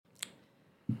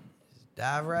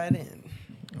dive right in.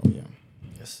 Oh, yeah.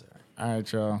 Yes, sir. All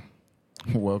right, y'all.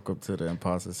 Welcome to the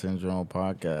Imposter Syndrome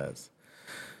podcast.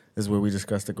 This is where we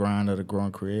discuss the grind of the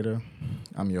growing creator.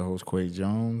 I'm your host, Quay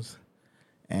Jones.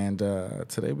 And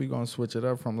today we're going to switch it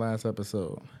up from last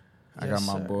episode. I got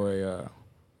my boy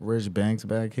Rich Banks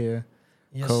back here,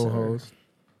 co-host. Sir.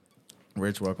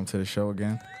 Rich, welcome to the show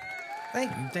again.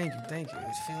 Thank you.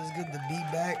 It feels good to be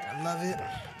back. I love it.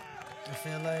 I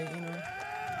feel like,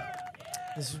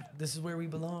 this is where we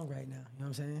belong right now. You know what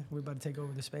I'm saying? We're about to take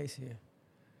over the space here.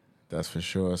 That's for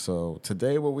sure. So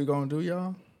today what we going to do,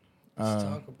 y'all? Let's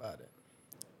talk about it.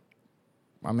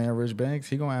 My man Rich Banks,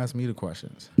 he going to ask me the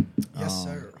questions. Yes,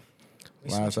 sir.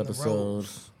 Last episode,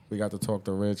 we got to talk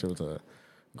to Rich. It was a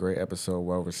great episode,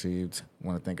 well received.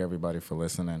 Want to thank everybody for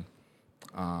listening.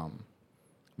 But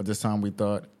this time we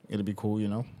thought it'd be cool,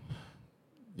 you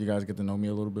guys get to know me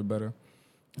a little bit better.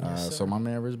 So my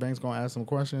man Rich Banks gonna ask some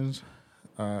questions.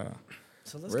 So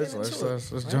let's Rich, get into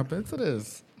let's right? jump into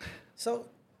this. So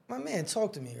my man,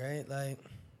 talk to me, right? Like,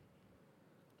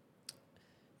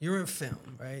 you're in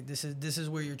film, right? This is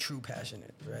where your true passion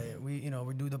is, right? We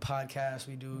do the podcast,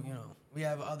 we do, we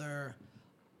have other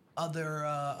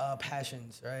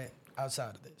passions, right,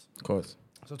 outside of this. Of course.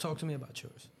 So talk to me about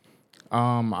yours.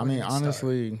 I mean,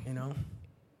 honestly,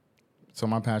 So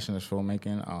my passion is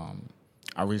filmmaking.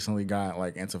 I recently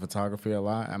got into photography a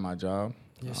lot at my job.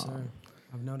 Yes, sir.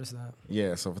 I've noticed that.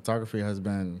 Yeah, so photography has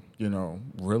been,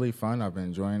 really fun. I've been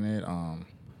enjoying it.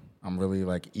 I'm really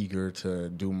eager to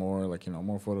do more,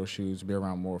 more photo shoots, be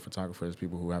around more photographers,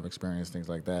 people who have experience, things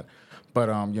like that. But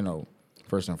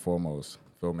first and foremost,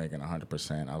 filmmaking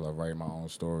 100%. I love writing my own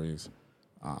stories.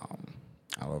 I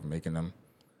love making them.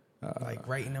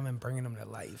 Writing them and bringing them to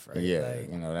life, right? Yeah,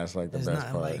 that's the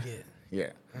best part. Like it. Yeah,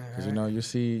 because you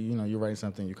see, you write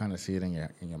something, you kind of see it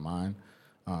in your mind.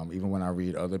 Even when I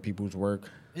read other people's work,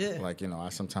 I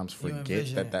sometimes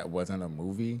forget that wasn't a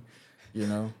movie,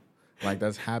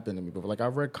 that's happened to me. But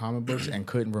I've read comic books and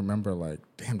couldn't remember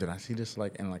damn, did I see this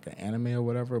in an anime or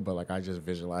whatever? But I just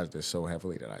visualized it so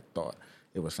heavily that I thought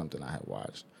it was something I had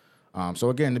watched. So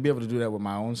again, to be able to do that with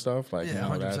my own stuff,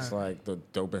 100%. That's the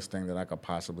dopest thing that I could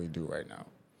possibly do right now.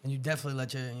 And you definitely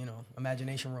let your,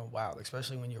 imagination run wild,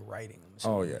 especially when you're writing.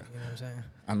 Oh, yeah. You know what I'm saying?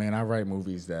 I mean, I write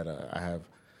movies that I have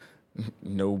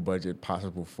no budget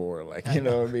possible for. You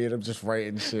know what I mean? I'm just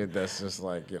writing shit that's just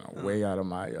way out of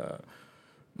my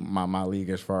my league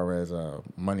as far as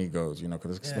money goes,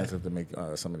 because it's expensive to make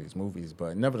some of these movies.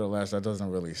 But nevertheless, that doesn't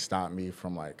really stop me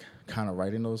from kind of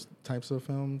writing those types of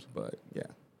films. But yeah.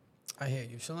 I hear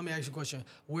you. So let me ask you a question.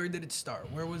 Where did it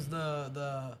start? Where was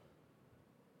the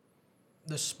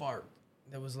spark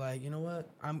that was you know what?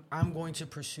 I'm going to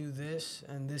pursue this,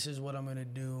 and this is what I'm going to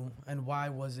do. And why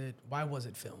was it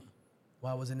film?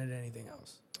 Why wasn't it anything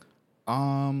else?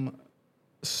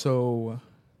 So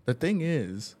the thing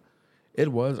is,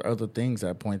 it was other things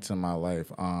at points in my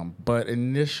life. But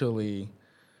initially,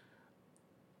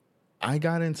 I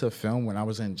got into film when I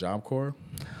was in Job Corps.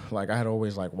 I had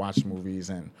always watched movies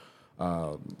and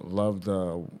loved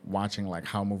watching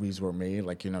how movies were made.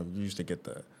 You used to get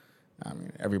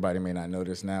everybody may not know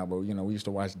this now, but we used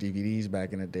to watch DVDs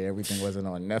back in the day. Everything wasn't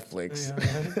on Netflix. Yeah,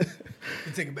 right?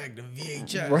 You take it back to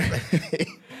VHS. Right.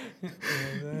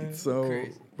 So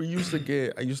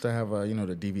crazy. I used to have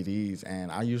the DVDs, and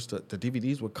the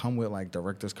DVDs would come with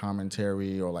director's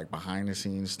commentary or behind the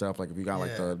scenes stuff. If you got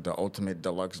the ultimate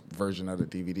deluxe version of the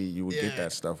DVD, you would get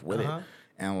that stuff with it.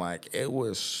 And it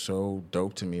was so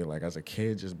dope to me, as a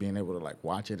kid, just being able to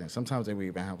watch it. And sometimes they would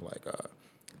even have a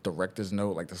director's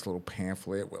note, this little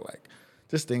pamphlet with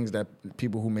just things that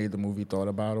people who made the movie thought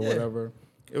about or whatever.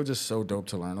 It was just so dope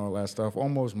to learn all that stuff,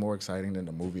 almost more exciting than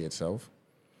the movie itself.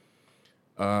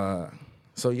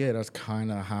 So yeah, that's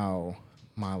kind of how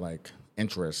my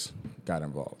interest got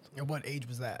involved. At what age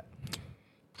was that?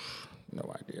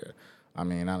 No idea. I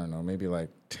mean, I don't know, maybe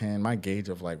 10. My gauge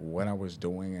of what I was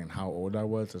doing and how old I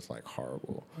was is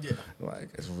horrible. Yeah.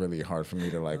 It's really hard for me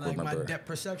to remember. My depth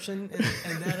perception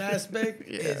in that aspect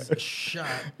is shot.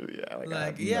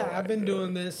 Yeah. I've been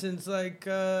doing this since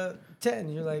 10.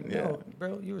 You're no,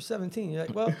 bro, you were 17. You're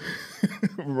well,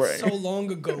 right. So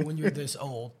long ago when you're this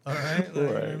old. All right. Right. You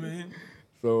know what I mean?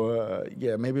 So,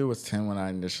 maybe it was 10 when I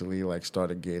initially,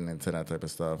 started getting into that type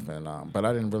of stuff. And but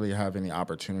I didn't really have any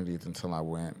opportunities until I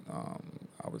went.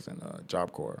 I was in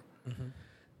Job Corps. Mm-hmm.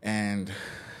 And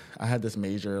I had this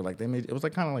major, it was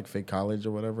kind of fake college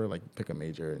or whatever, pick a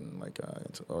major and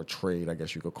or trade, I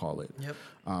guess you could call it. Yep.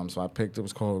 So I picked, it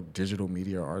was called Digital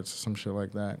Media Arts or some shit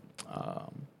like that.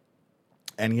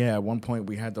 And yeah, at one point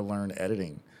we had to learn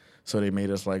editing. So they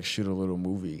made us shoot a little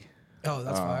movie. Oh,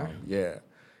 that's fire. Yeah.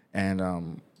 And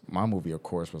my movie, of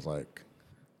course, was like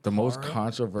the most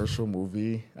controversial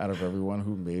movie out of everyone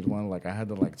who made one. Like, I had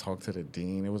to like talk to the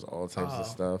dean. It was all types of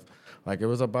stuff. Like, it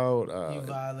was about you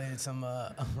violated some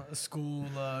school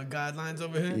guidelines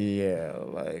over here. Yeah,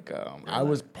 like I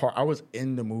was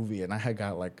in the movie, and I had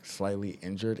got like slightly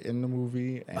injured in the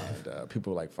movie, and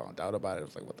people like found out about it. It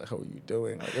was like, what the hell are you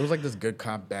doing? Like, it was like this good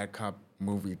cop bad cop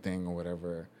movie thing or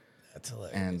whatever. That's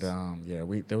hilarious. And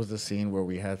there was this scene where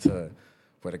we had to.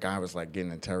 Where the guy was like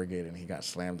getting interrogated and he got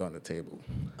slammed on the table.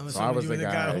 So I was the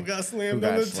guy who got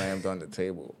slammed on the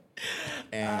table.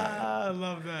 And I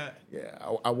love that. Yeah,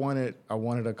 I wanted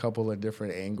a couple of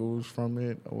different angles from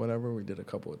it or whatever. We did a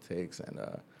couple of takes and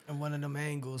one of them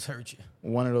angles hurt you.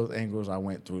 One of those angles, I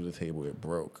went through the table. It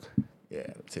broke. Yeah,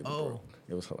 the table broke.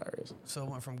 It was hilarious. So it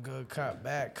went from good cop,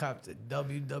 bad cop to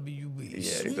WWE.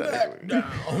 Yeah, exactly.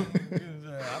 Down.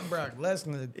 I'm Brock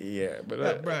Lesnar. Yeah, but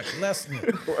I'm Brock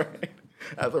Lesnar. Right.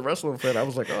 As a wrestling fan, I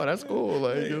was like, "Oh, that's cool."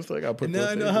 Like, it's like I put. Now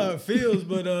I know how it feels,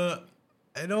 but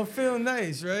it don't feel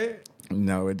nice, right?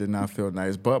 No, it did not feel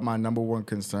nice. But my number one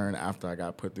concern after I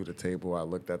got put through the table, I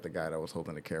looked at the guy that was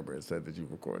holding the camera and said, "Did you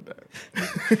record that?"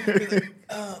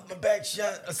 Like, my back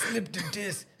shot. I slipped the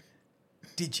disc.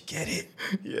 Did you get it?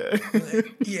 Yeah.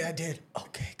 Like, yeah, I did.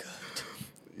 Okay,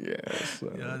 good. Yeah.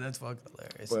 So. Yeah, that's fucking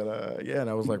hilarious. But yeah,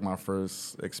 that was like my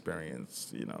first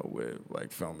experience, with like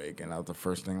filmmaking. That was the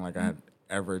first thing like I had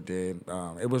ever did.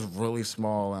 It was really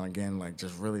small and again like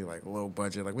just really like low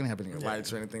budget. Like we didn't have any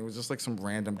lights or anything. It was just like some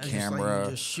random camera.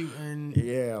 Just shooting.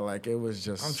 Yeah, like it was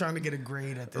just. I'm trying to get a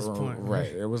grade at this point.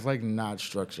 Right. It was like not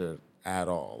structured at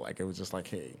all. Like it was just like,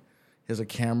 hey, here's a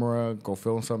camera, go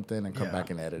film something and come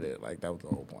back and edit it. Like that was the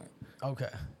whole point. Okay.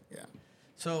 Yeah.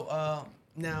 So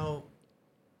now,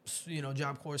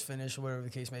 Job Corps finished, or whatever the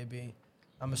case may be.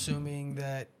 I'm assuming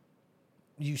that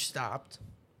you stopped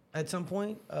at some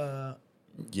point.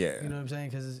 Yeah. You know what I'm saying?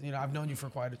 Because I've known you for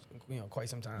quite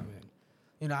some time,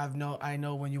 and I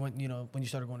know when you went, when you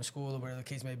started going to school or whatever the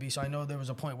case may be. So I know there was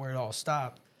a point where it all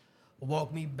stopped.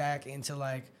 Walk me back into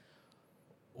like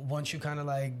once you kind of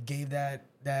like gave that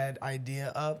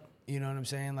idea up. You know what I'm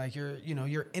saying? Like you're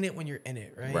in it when you're in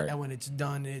it, right? And when it's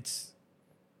done, it's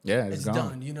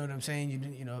done. You know what I'm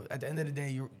saying? At the end of the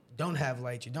day, you don't have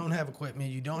lights, you don't have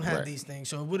equipment, you don't have these things,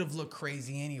 so it would have looked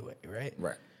crazy anyway, right?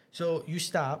 Right. So you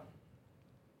stop.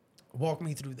 Walk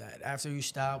me through that. After you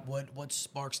stop, what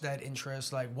sparks that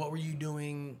interest? Like, what were you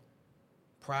doing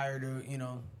prior to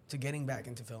to getting back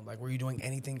into film? Like, were you doing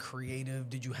anything creative?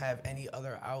 Did you have any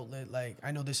other outlet? Like,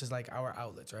 I know this is like our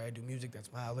outlets, right? I do music,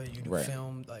 that's my outlet. You do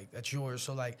film, like that's yours.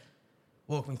 So like,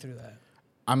 walk me through that.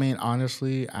 I mean,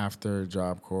 honestly, after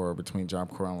Job Corps, between Job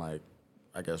Corps and like,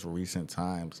 I guess recent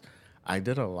times, I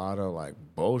did a lot of like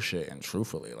bullshit. And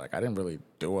truthfully, like I didn't really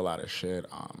do a lot of shit.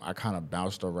 I kind of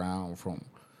bounced around from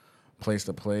place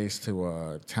to place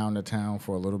to town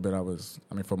for a little bit.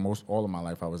 For most all of my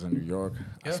life, I was in New York.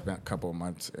 I spent a couple of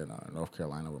months in North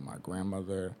Carolina with my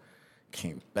grandmother.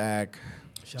 Came back,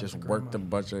 just worked a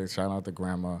bunch of. Shout out to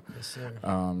grandma. Yes, sir.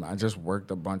 I just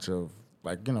worked a bunch of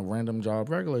random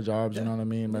jobs, regular jobs. You know what I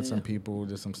mean? Met some people,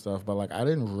 did some stuff, but like I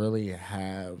didn't really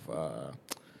have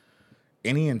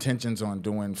any intentions on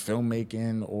doing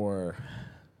filmmaking or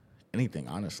anything,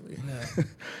 honestly. Yeah.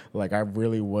 Like I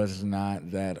really was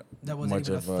not that much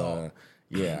of a thought.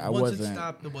 Yeah, I wasn't. Once it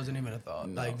stopped, it wasn't even a thought.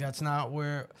 No. Like that's not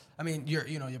where. I mean, your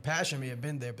passion may have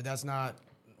been there, but that's not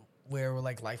where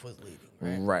like life was leading.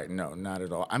 Right? Right. No, not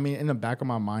at all. I mean, in the back of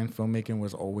my mind, filmmaking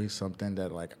was always something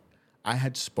that like I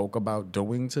had spoke about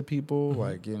doing to people,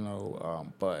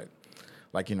 but.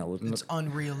 It's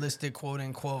unrealistic, quote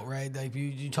unquote, right? Like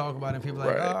you talk about it, people are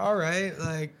like, oh, all right,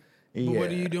 like. But what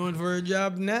are you doing for a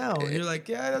job now? And you're like,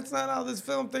 yeah, that's not how this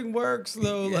film thing works,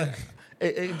 though. Yeah.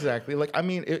 Like, exactly. Like, I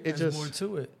mean, it just more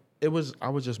to it. I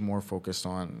was just more focused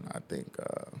on, I think,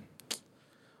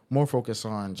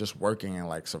 just working and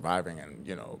like surviving and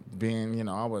being,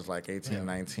 I was like 18,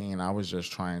 19. I was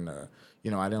just trying to,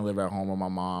 I didn't live at home with my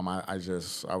mom. I was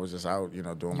just out,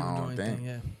 doing my own thing.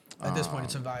 Yeah. At this point,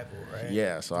 it's survival, right?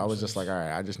 Yeah. So I was just like, all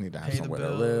right, I just need to have somewhere to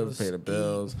live, pay the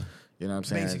bills. Eat. You know what I'm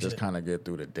saying? Basic and just shit. kind of get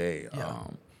through the day. Yeah.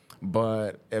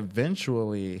 But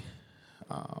eventually,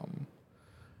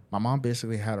 my mom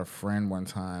basically had a friend one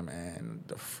time, and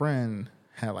the friend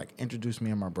had like introduced me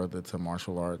and my brother to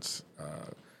martial arts.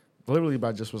 Literally,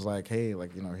 by just was like, hey,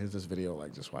 like here's this video,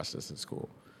 like just watch this at school.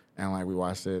 And like we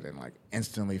watched it and like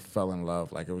instantly fell in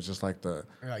love. Like it was just like the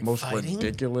most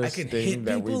ridiculous thing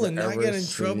that we've ever seen. I can hit people and not get in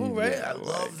trouble, right? Yeah, I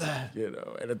love that.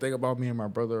 And the thing about me and my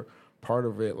brother, part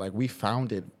of it, like we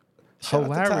found it Shout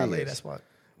hilarious. out to Tyler, that's what.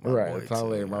 Right,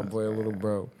 Tale, my boy, little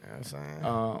bro. You know what I'm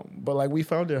saying? But like we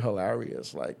found it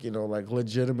hilarious, like, you know, like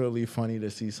legitimately funny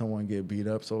to see someone get beat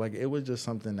up. So like it was just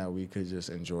something that we could just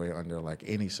enjoy under like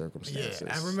any circumstances.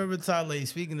 Yeah, I remember Tale.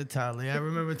 Speaking of Tale, I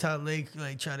remember Tale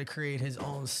like trying to create his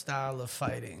own style of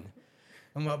fighting,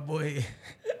 and my boy,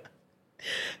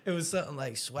 it was something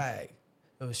like swag.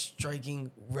 It was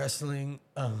striking, wrestling,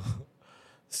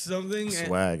 something.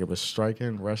 Swag. It was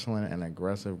striking, wrestling, and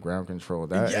aggressive ground control.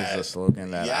 That is the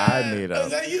slogan that I made up.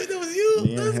 Was that you? That was you.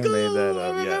 Me and him made that up. I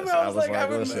remember. Yes. I was like,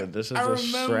 listen, this is a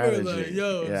strategy. Like,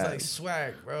 yo, it's like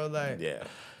swag, bro. Like, yeah.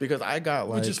 Because I got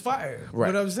like, which is fire.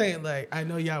 Right. But I'm saying, like, I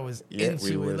know y'all was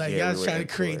into it. Like, y'all was trying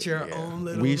to create your own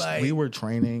little we were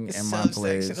training in my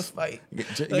place. Fight. Like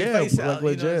legit. You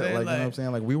know what I'm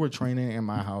saying? Like we were training in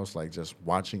my house, like just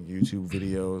watching YouTube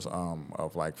videos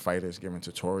of like fighters giving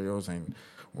tutorials, and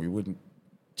we wouldn't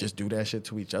just do that shit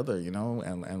to each other, you know,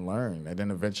 and learn. And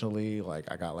then eventually, like,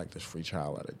 I got, like, this free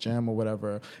trial at a gym or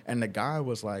whatever. And the guy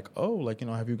was like, oh, like, you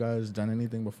know, have you guys done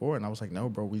anything before? And I was like, no,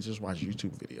 bro, we just watch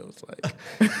YouTube videos. Like,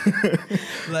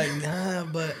 like, nah,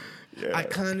 but I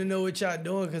kind of know what y'all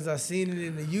doing because I seen it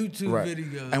in the YouTube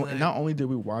videos. And like, not only did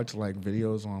we watch, like,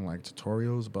 videos on, like,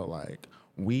 tutorials, but, like,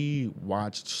 we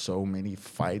watched so many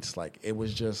fights. Like, it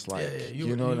was just like,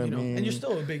 you know what I mean? And you're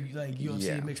still a big, like,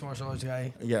 UFC mixed martial arts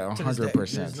guy. Yeah,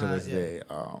 100% to this day.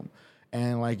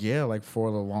 And, like, like, for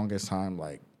the longest time,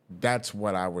 like, that's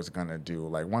what I was going to do.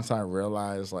 Like, once I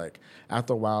realized, like,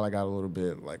 after a while, I got a little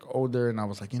bit, like, older, and I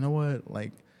was like, you know what?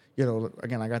 Like, you know,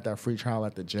 again, I got that free trial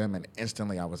at the gym, and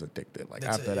instantly I was addicted. Like,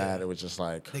 after that, it was just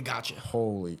like, they got you.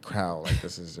 Holy cow. Like,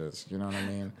 this is just, you know what I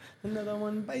mean? Another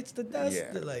one bites the dust.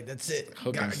 Yeah. Like, that's it.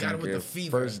 Got it with the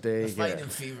fever. First day. The fighting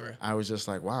fever. I was just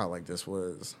like, wow, like, this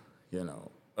was, you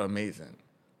know, amazing.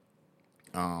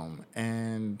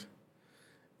 And,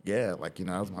 yeah, like, you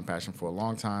know, that was my passion for a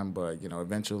long time. But, you know,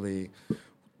 eventually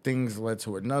things led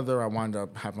to another. I wound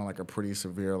up having, like, a pretty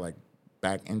severe, like,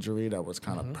 back injury that was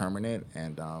kind of permanent,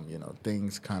 and you know,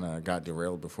 things kind of got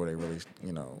derailed before they really,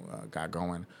 you know, got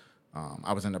going.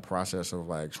 I was in the process of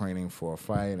like training for a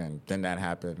fight, and then that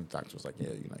happened. The doctor was like, "Yeah,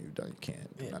 you know, you're done. You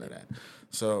can't do none of that."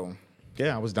 So,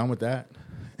 yeah, I was done with that.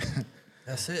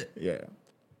 That's it. Yeah.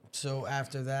 So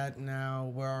after that,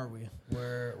 now where are we?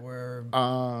 Where?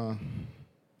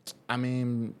 I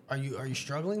mean, are you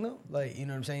struggling though? Like, you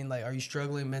know what I'm saying? Like, are you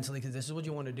struggling mentally because this is what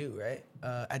you want to do, right?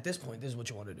 At this point, this is what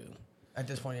you want to do. At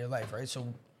this point in your life, right? So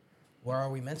where are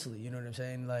we mentally? You know what I'm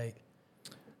saying? Like,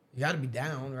 you got to be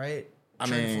down, right?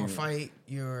 Training for a fight,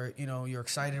 you're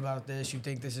excited about this. You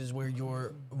think this is where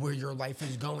your life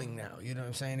is going now. You know what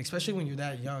I'm saying? Especially when you're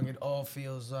that young, it all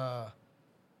feels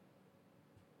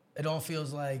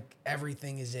like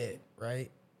everything is it,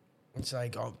 right? It's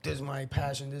like, oh, this is my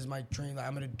passion, this is my dream. Like,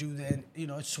 I'm gonna do that. You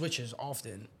know, it switches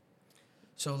often.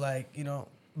 So like, you know,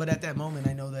 but at that moment,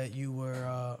 I know that you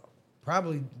were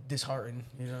probably disheartened,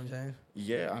 you know what I'm saying?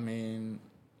 Yeah, I mean,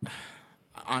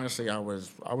 honestly, I was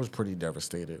pretty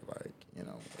devastated. Like, you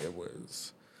know,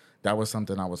 that was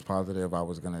something I was positive I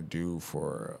was gonna do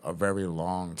for a very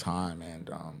long time, and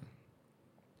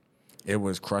it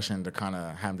was crushing to kind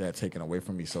of have that taken away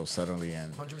from me so suddenly,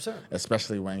 and 100%.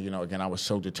 Especially when, you know, again, I was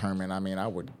so determined. I mean, I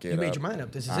would get up. You made your mind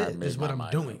up. This is it. This is what I'm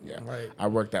doing. Yeah. Right. I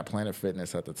worked at Planet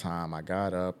Fitness at the time. I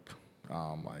got up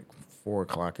like 4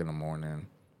 o'clock in the morning.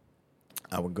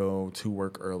 I would go to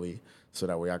work early so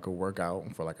that way I could work out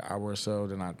for like an hour or so.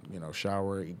 Then I, you know,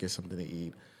 shower, get something to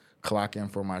eat, clock in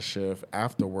for my shift.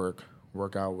 After work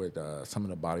out with some of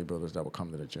the bodybuilders that would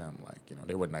come to the gym. Like, you know,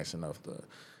 they were nice enough to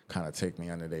kind of take me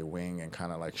under their wing and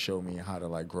kind of like show me how to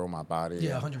like grow my body.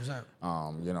 Yeah,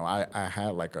 100%. You know, I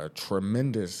had like a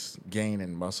tremendous gain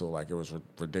in muscle. Like, it was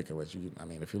ridiculous. I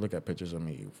mean, if you look at pictures of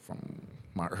me from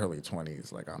my early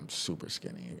 20s, like, I'm super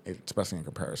skinny, especially in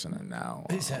comparison to now.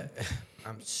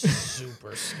 I'm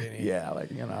super skinny. Yeah, like,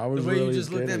 you know, I was the way really you just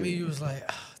skinny. Looked at me, you was like,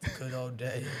 the good old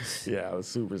days. Yeah, I was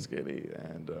super skinny,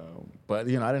 and but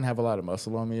you know, I didn't have a lot of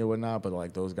muscle on me or whatnot. But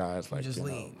like those guys, like, just you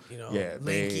lean, know, you know, yeah,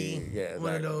 lanky,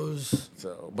 one of those.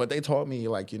 So, but they taught me,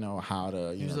 like, you know, how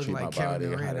to treat my body,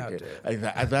 Durant how to get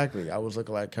exactly. I was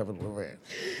looking like Kevin Durant.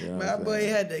 You know my boy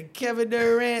had the Kevin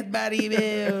Durant body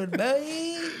build,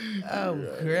 boy. I'm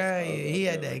crying. He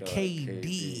had that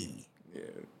KD. Yeah,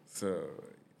 so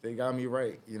they got me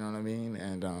right. You know what I mean?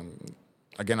 And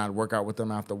again, I'd work out with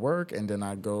them after work, and then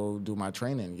I'd go do my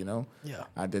training, you know? Yeah.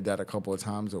 I did that a couple of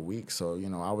times a week, so, you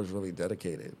know, I was really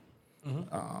dedicated.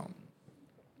 Mm-hmm.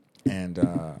 And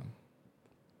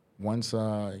once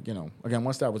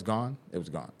once that was gone, it was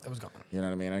gone. It was gone. You know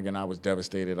what I mean? Again, I was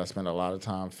devastated. I spent a lot of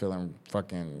time feeling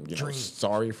fucking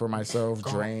sorry for myself,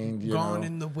 drained. Gone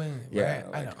in the wind. Yeah,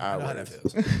 right? like, I know how that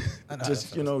feels.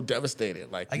 Just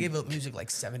devastated. Like I gave up music like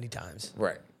 70 times.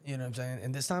 Right. You know what I'm saying?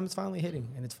 And this time it's finally hitting,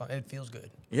 and it's fun. It feels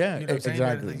good. Yeah, you know what I'm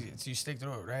exactly. saying? You stick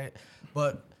through it, right?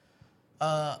 But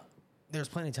there's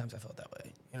plenty of times I felt that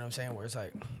way. You know what I'm saying? Where it's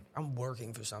like I'm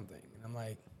working for something, and I'm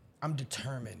like I'm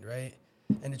determined, right?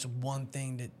 And it's one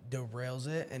thing that derails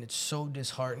it, and it's so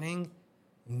disheartening.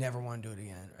 Never want to do it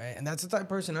again, right? And that's the type of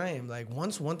person I am. Like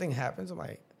once one thing happens, I'm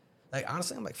like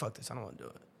honestly, I'm like fuck this. I don't want to do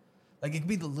it. Like it could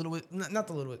be the littlest, not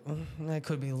the littlest. It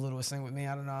could be the littlest thing with me.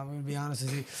 I don't know. I'm gonna be honest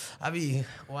with you. I be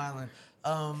wilding.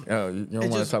 You don't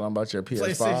want to tell them about your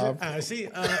PS5? See,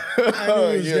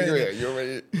 you're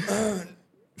ready.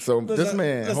 So this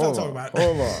man, hold on.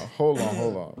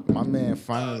 My man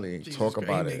finally talk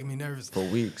about it for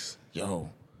weeks. Yo,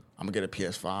 I'm gonna get a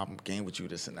PS5. I'm game with you,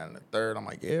 this and that and the third. I'm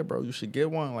like, yeah, bro, you should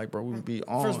get one. Like, bro, we would be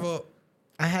on. First of all,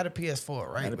 I had a PS4,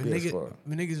 right? I had a but PS4.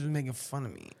 Niggas was making fun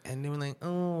of me, and they were like,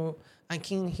 "Oh, I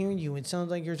can't hear you. It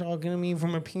sounds like you're talking to me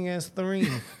from a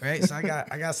PS3, right?" So I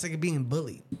got sick of being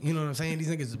bullied. You know what I'm saying? These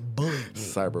niggas bullied me.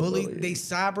 They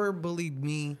cyber bullied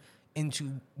me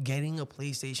into getting a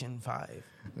PlayStation 5.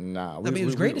 Nah, I mean, it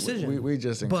was a great decision. We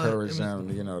just encourage them,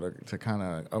 to kind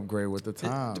of upgrade with the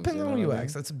times. Depends on who you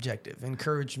ask. That's subjective.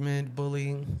 Encouragement,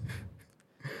 bullying.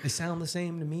 They sound the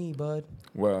same to me, bud.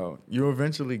 Well, you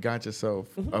eventually got yourself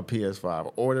a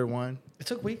PS5. Ordered one. It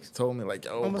took weeks. Told me like,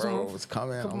 yo, bro, it's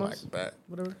coming. I'm months. like, bet.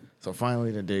 Whatever. So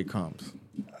finally the day comes.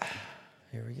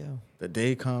 Here we go. The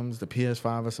day comes. The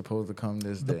PS5 is supposed to come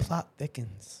this day. The plot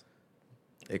thickens.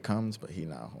 It comes, but he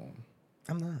not home.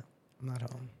 I'm not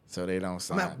home. So they don't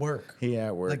sign. I'm at work. He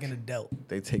at work. Like an adult.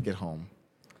 They take it home.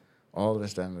 All of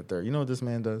this, that, and the third. You know what this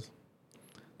man does?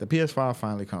 The PS5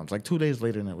 finally comes. Like 2 days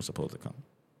later than it was supposed to come.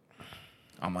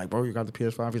 I'm like, bro, you got the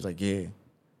PS5? He's like, yeah.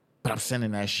 But I'm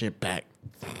sending that shit back.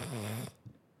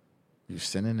 You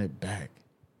sending it back.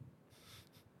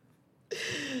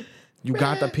 You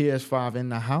got the PS5 in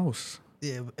the house.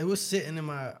 Yeah, it was sitting in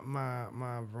my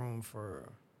room for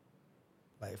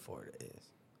like 4 days.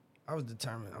 I was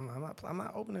determined. I'm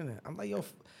not opening it. I'm like, yo.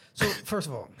 So first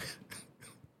of all,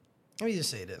 let me just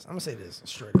say this. I'm gonna say this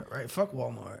straight up, right? Fuck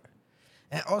Walmart,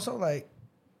 and also like,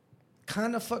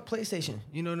 kind of fuck PlayStation.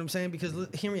 You know what I'm saying? Because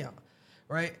hear me out,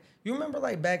 right? You remember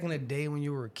like back in the day when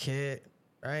you were a kid,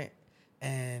 right?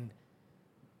 And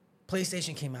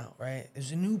PlayStation came out, right?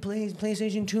 There's a new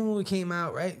PlayStation 2. It came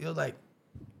out, right? You're like,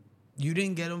 you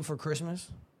didn't get them for Christmas.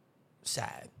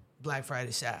 Sad. Black Friday,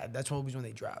 sad. That's always when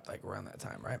they dropped, like around that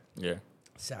time, right? Yeah.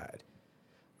 Sad.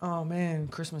 Oh man,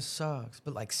 Christmas sucks.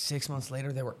 But like 6 months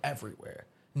later, they were everywhere,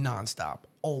 nonstop,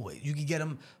 always. You could get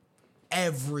them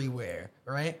everywhere,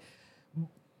 right?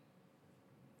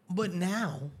 But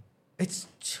now it's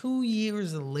 2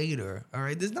 years later. All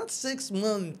right, there's not 6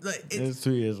 months. Like it's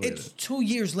 2 years later. It's 2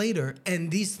 years later, and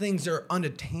these things are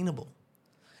unattainable.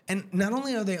 And not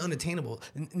only are they unattainable,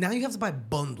 now you have to buy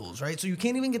bundles, right? So you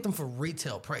can't even get them for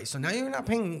retail price. So now you're not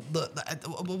paying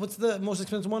what's the most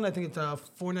expensive one? I think it's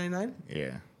 $499.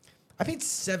 Yeah. I paid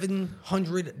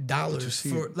 $700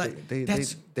 for like they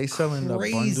selling the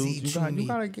bundles. You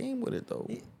got a game with it though.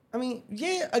 I mean,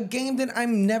 yeah, a game that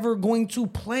I'm never going to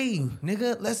play,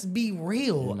 nigga. Let's be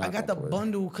real. I got the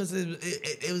bundle because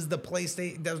it was the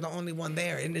PlayStation. That was the only one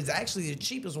there, and it's actually the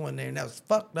cheapest one there, and that was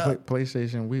fucked up.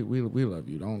 PlayStation, we love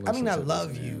you. Don't. Listen I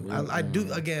love you. I do.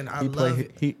 Again, I love.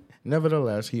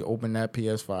 Nevertheless, he opened that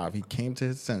PS5. He came to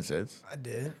his senses. I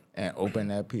did. And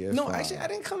opened that PS5. No, actually, I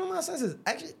didn't come to my senses.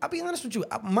 Actually, I'll be honest with you.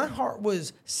 My heart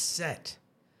was set.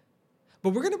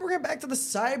 But we're going to bring it back to the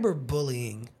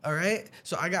cyberbullying, all right?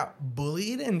 So I got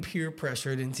bullied and peer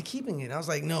pressured into keeping it. I was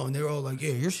like, no. And they're all like,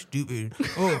 yeah, you're stupid.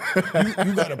 Oh,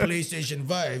 you got a PlayStation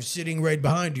 5 sitting right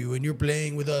behind you, and you're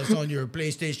playing with us on your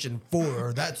PlayStation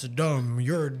 4. That's dumb.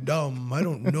 You're dumb. I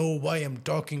don't know why I'm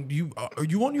talking to you. Are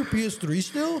you on your PS3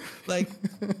 still? Like,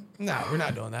 nah, we're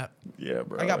not doing that. Yeah,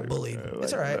 bro. I got bullied.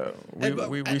 It's all right.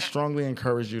 We strongly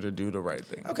encourage you to do the right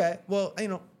thing. Okay. Well,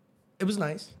 it was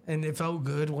nice, and it felt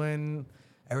good when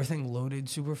everything loaded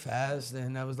super fast,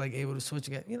 and I was like able to switch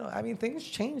again. Things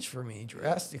changed for me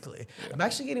drastically. Yeah. I'm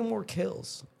actually getting more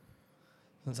kills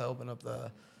since I opened up the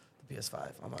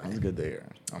PS5. That's good to hear.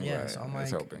 I'm glad. So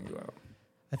it's helping you out.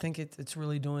 I think it's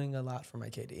really doing a lot for my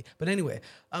KD. But anyway,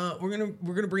 we're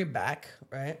gonna bring it back,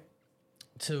 right?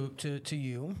 To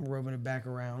you, we're rubbing it back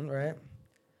around, right?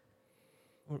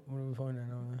 What are we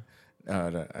pointing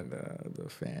at? The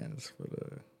fans for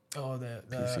the. Oh, the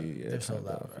PC, they're so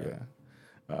loud, right?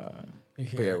 Yeah.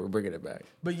 But yeah, we're bringing it back.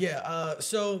 But yeah,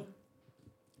 so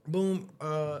boom,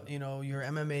 your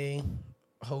MMA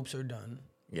hopes are done.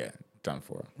 Yeah, done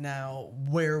for. Now,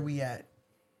 where are we at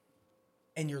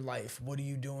in your life? What are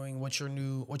you doing? What's your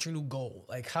new goal?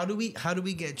 Like, how do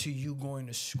we get to you going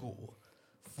to school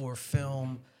for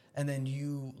film and then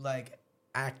you like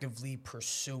actively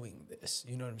pursuing this?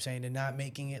 You know what I'm saying? And not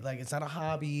making it like it's not a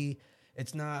hobby.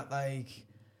 It's not like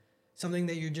something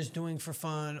that you're just doing for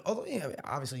fun. Although, yeah,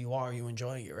 obviously you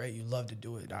enjoying it, right? You love to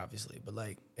do it, obviously. But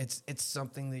like, it's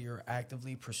something that you're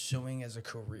actively pursuing as a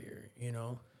career, you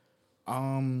know?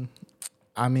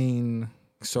 I mean,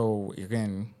 so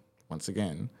once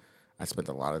again, I spent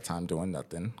a lot of time doing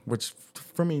nothing, which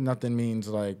for me, nothing means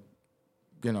like,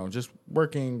 just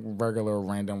working regular,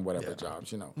 random, whatever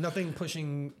jobs, Nothing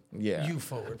pushing you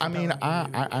forward. I mean,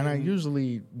 I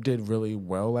usually did really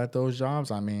well at those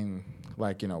jobs. I mean,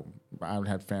 like, I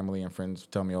had family and friends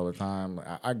tell me all the time.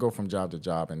 I go from job to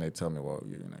job, and they tell me, well,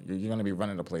 you're going to be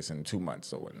running the place in 2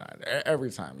 months or whatnot.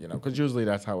 Every time, because usually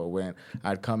that's how it went.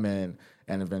 I'd come in,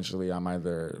 and eventually I'm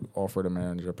either offered a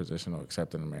manager position or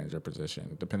accepted a manager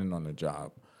position, depending on the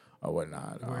job or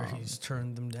whatnot. Where he's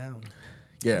turned them down.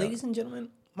 Yeah. Ladies and gentlemen,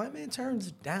 my man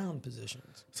turns down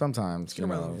positions. Sometimes, it's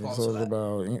all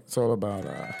about.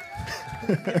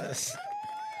 Yes.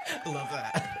 I love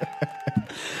that.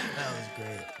 That was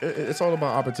great. It's all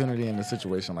about opportunity in the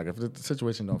situation. Like, if the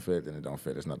situation don't fit, then it don't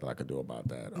fit. There's nothing I could do about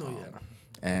that.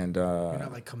 And you're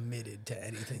not like committed to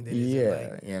anything. That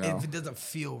if it doesn't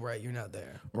feel right, you're not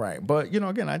there. Right, but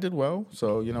again, I did well,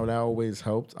 so that always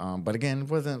helped. But again, it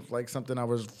wasn't like something I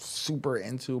was super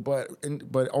into. But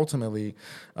ultimately,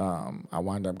 I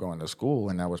wound up going to school,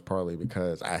 and that was partly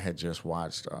because I had just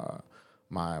watched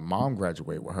my mom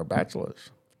graduate with her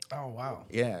bachelor's. Oh, wow.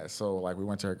 Yeah, so like we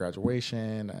went to her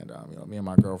graduation, and me and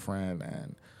my girlfriend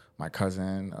and my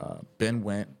cousin Ben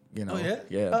went. Oh, yeah?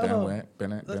 Ben went.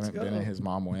 Ben and his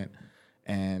mom went,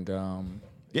 and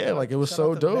like it was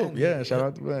so dope. Ben. Shout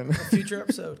out to Ben. A future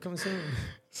episode coming soon.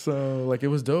 So like it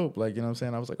was dope. Like, you know what I'm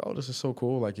saying? I was like, oh, this is so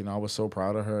cool. Like, I was so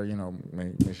proud of her.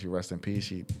 May she rest in peace.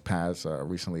 She passed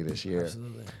recently this year.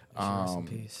 Absolutely. Rest in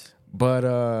peace. But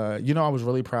I was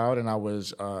really proud, and I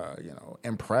was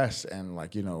impressed and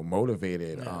like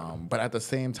motivated. Yeah. But at the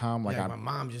same time, like my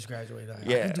mom just graduated. I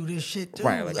can do this shit too.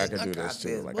 Right, like I can do this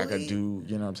too. Like I could do,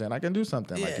 you know what I'm saying? I can do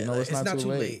something. Yeah, like it's not too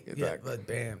late. Exactly. Yeah, but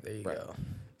bam, there you go.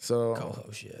 So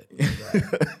co-host shit.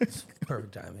 It's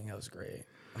perfect timing. That was great.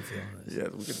 I'm feeling this. Yeah,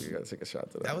 we gotta take a shot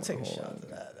to that. I would take a shot to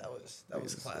that. That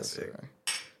was classic.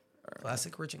 Right.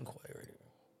 Classic Rich and Quay right here.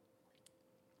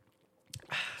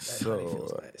 That honey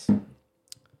feels nice.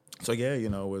 So yeah, it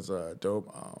was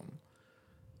dope.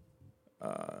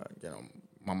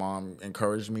 My mom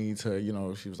encouraged me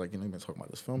to, she was like, you've been talking about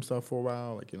this film stuff for a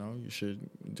while. Like, you should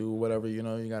do whatever you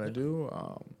gotta do.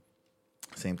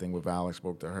 Same thing with Val. I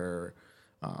spoke to her.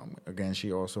 Again,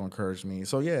 she also encouraged me.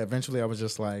 So yeah, eventually I was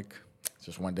just like,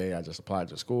 one day I just applied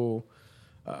to school.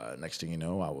 Next thing you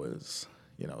know, I was,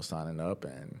 signing up,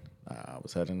 and I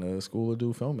was heading to school to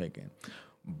do filmmaking.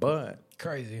 But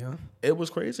crazy, huh? It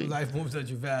was crazy. Life moves at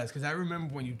you fast. Because I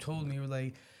remember when you told me, you were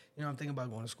like, I'm thinking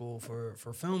about going to school for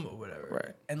film or whatever.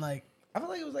 Right. And like, I feel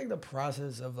like it was like the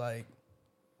process of like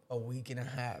a week and a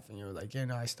half. And you were like,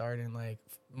 I started in like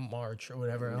March or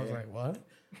whatever. And I was like, what?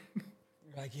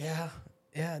 You're like, yeah,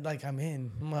 like I'm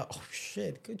in. I'm like, oh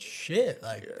shit, good shit.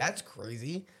 Like that's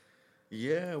crazy.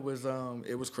 Yeah, it was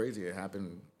crazy. It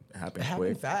happened quick.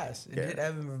 Happened fast. It did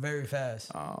happen very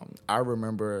fast. I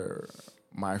remember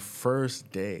my first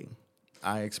day,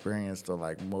 I experienced the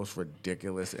like most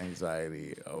ridiculous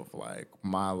anxiety of like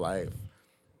my life.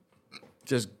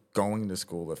 Just going to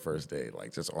school the first day,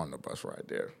 like just on the bus ride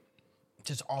there.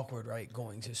 Just awkward, right?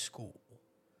 Going to school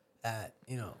at,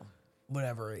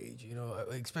 whatever age,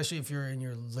 especially if you're in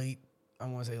your late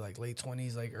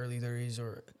 20s, like early 30s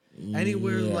or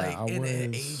anywhere in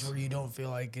an age where you don't feel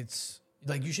like it's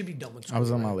like you should be done with school. I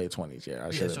was in my late 20s,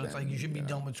 so it's like you should be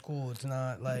done with school. It's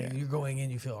not like you're going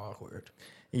in, you feel awkward.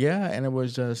 Yeah, and it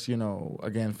was just,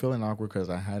 again, feeling awkward because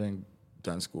I hadn't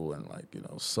done school in like,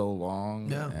 so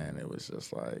long. Yeah. And it was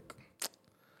just like,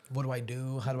 what do I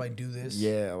do? How do I do this?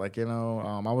 Yeah, like, I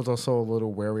was also a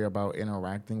little wary about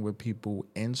interacting with people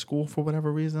in school for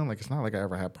whatever reason. Like, it's not like I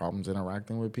ever had problems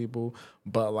interacting with people,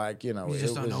 but like, you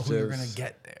just don't know who you're going to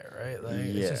get there, right? Like,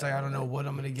 it's just like, I don't know what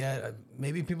I'm going to get.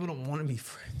 Maybe people don't want to be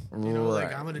friends.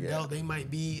 Like I'm an adult. They might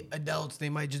be adults. They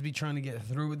might just be trying to get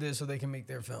through with this so they can make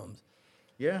their films.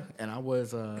 Yeah, and I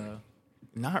was,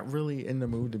 not really in the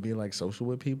mood to be like social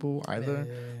with people either.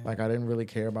 Yeah. Like I didn't really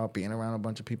care about being around a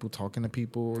bunch of people, talking to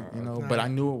people, you know. But I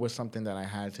knew it was something that I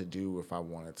had to do if I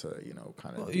wanted to, you know,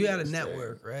 kind of. Well, you had a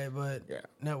network, right? But yeah,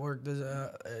 network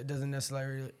doesn't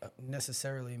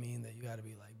necessarily mean that you got to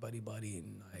be like buddy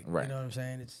and like right. You know what I'm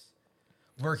saying? It's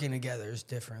working together is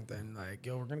different than like,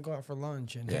 yo, we're gonna go out for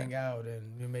lunch and hang out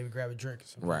and maybe grab a drink or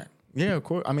something. Right. Yeah, of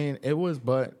course. I mean, it was,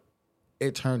 but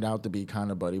it turned out to be kind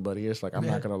of buddy-ish. Like, I'm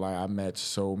not going to lie. I met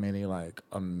so many, like,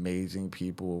 amazing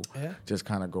people just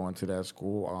kind of going to that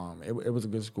school. It was a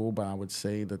good school, but I would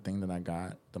say the thing that I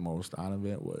got the most out of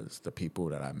it was the people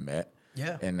that I met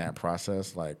in that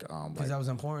process. Like, because that was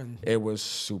important. It was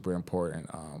super important.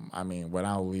 I mean,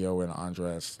 without Leo and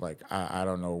Andres, like, I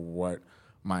don't know what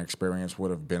my experience would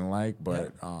have been like,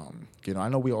 but you know, I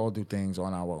know we all do things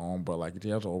on our own, but like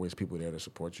there's always people there to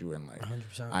support you, and like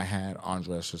 100%. I had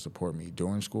Andres to support me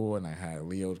during school, and I had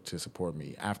Leo to support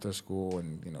me after school,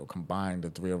 and you know, combined the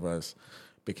three of us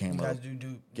became you guys do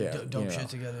dope shit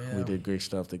together. Yeah. We did great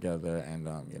stuff together, and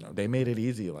you know, they made it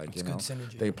easy. Like you know,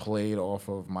 they played off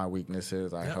of my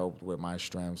weaknesses. I helped with my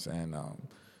strengths, and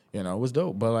you know, it was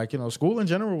dope. But, like, you know, school in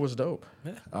general was dope.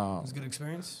 Yeah, it was a good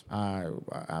experience. I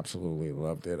absolutely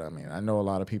loved it. I mean, I know a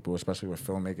lot of people, especially with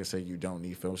filmmakers, say you don't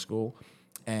need film school.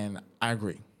 And I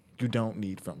agree. You don't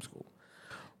need film school.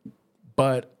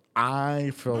 But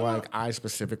I feel like I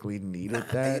specifically needed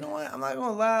that. You know what? I'm not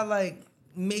going to lie. Like,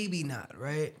 maybe not,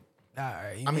 right? All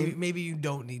right. Maybe you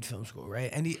don't need film school, right?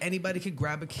 Anybody could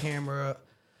grab a camera,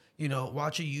 you know,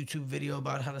 watch a YouTube video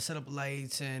about how to set up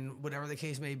lights and whatever the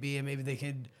case may be, and maybe they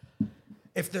could,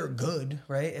 if they're good,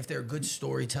 right? If they're a good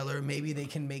storyteller, maybe they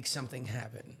can make something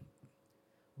happen.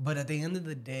 But at the end of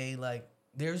the day, like,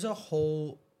 there's a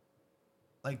whole,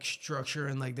 like, structure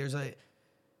and, like, there's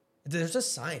a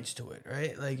science to it,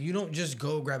 right? Like, you don't just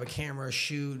go grab a camera,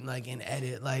 shoot, like, and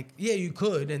edit. Like, yeah, you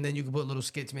could, and then you could put little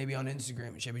skits maybe on Instagram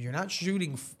and shit, but you're not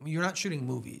shooting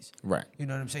movies. Right. You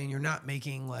know what I'm saying? You're not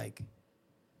making, like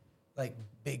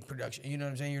big production. You know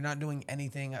what I'm saying? You're not doing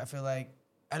anything. I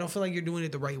don't feel like you're doing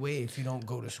it the right way if you don't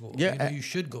go to school. Yeah, you know, you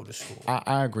should go to school.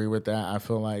 I agree with that. I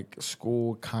feel like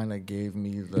school kind of gave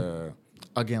me the,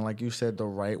 again, like you said, the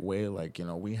right way. Like, you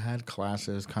know, we had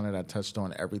classes kind of that touched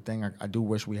on everything. I do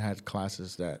wish we had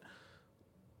classes that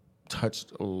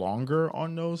touched longer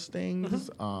on those things.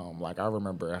 Like I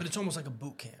remember. But it's almost like a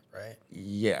boot camp, right?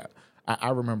 Yeah. I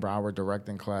remember our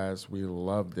directing class. We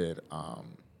loved it.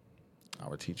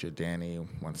 Our teacher, Danny,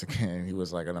 once again, he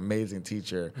was like an amazing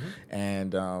teacher.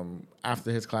 And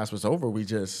after his class was over, we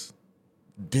just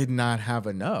did not have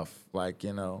enough, like,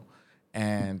 you know.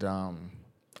 And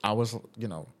I was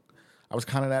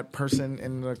kind of that person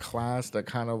in the class that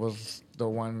kind of was the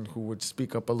one who would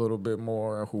speak up a little bit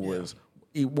more, who was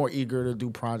more eager to do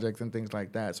projects and things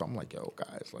like that. So I'm like, yo,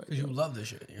 guys. Like, you love this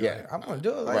shit. You're like, I'm going to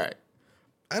do it. Like, right.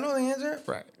 I know the answer.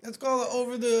 Right. Let's call it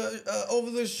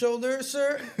over the shoulder,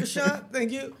 sir. Shot.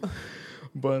 Thank you.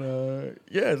 But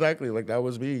yeah, exactly. Like that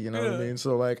was me. You know what I mean?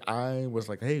 So like I was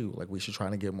like, hey, like we should try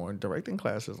to get more directing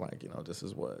classes. Like, you know, this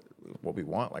is what we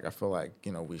want. Like I feel like,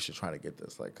 you know, we should try to get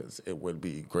this. Like, because it would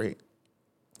be great.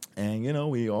 And you know,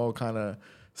 we all kind of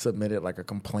submitted like a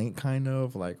complaint, kind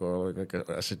of like, or like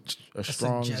a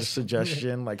strong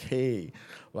suggestion. Like, hey,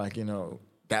 like, you know.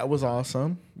 That was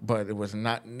awesome, but it was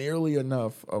not nearly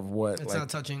enough of what. It's not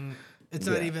touching. It's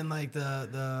not even like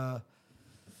the.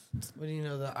 What do you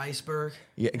know? The iceberg.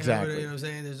 Yeah, exactly. You know what I'm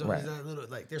saying? There's always that little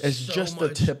like. There's it's so just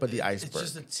much, the tip of the iceberg.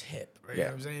 It's just a tip, right? You know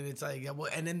what I'm saying? It's like, well,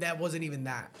 and then that wasn't even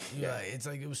that. Yeah. It's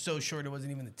like it was so short. It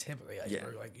wasn't even the tip of the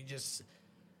iceberg. Like you just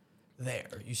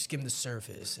you skim the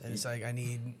surface, and it's like I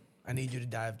need you to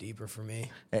dive deeper for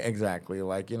me. Exactly.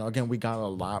 Like, you know, again, we got a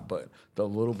lot, but the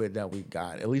little bit that we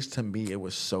got, at least to me, it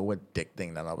was so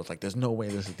addicting that I was like, there's no way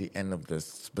this is the end of this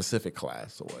specific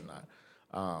class or whatnot.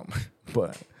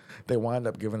 But they wound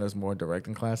up giving us more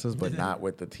directing classes, but not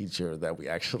with the teacher that we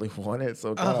actually wanted.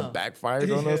 So it kind of backfired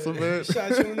on us a bit.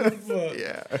 Shot you in the foot.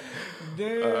 Yeah.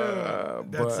 Damn.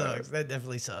 That sucks. That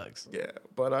definitely sucks. Yeah.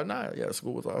 But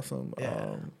school was awesome.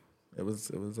 Yeah. It was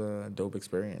a dope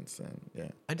experience,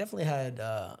 and I definitely had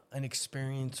an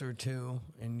experience or two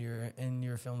in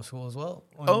your film school as well.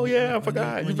 I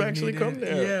forgot you've actually come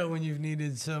there. Yeah, when you've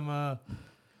needed some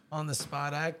on the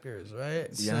spot actors, right?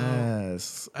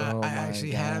 Yes. So I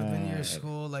actually have been in your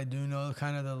school. I do know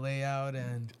kind of the layout,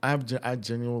 and I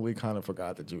genuinely kind of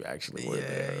forgot that you actually were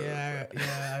there.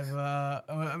 Yeah.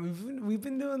 We've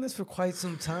been doing this for quite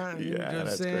some time. Yeah, you know what I'm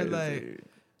saying? Crazy. Like.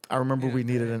 I remember we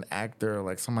needed an actor,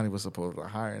 like somebody was supposed to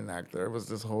hire an actor. It was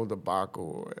this whole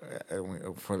debacle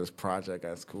for this project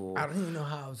at school. I don't even know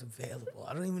how I was available.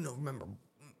 I don't even remember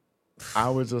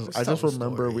I just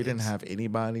remember we didn't stories. have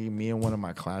anybody. Me and one of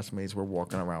my classmates were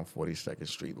walking around 42nd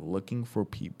Street looking for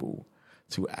people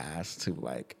to ask to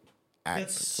like act.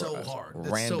 That's so us. hard. That's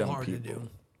Random so hard people. to do.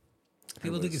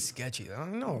 People think it's sketchy. I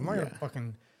don't know. Am I gonna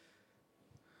fucking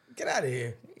get out of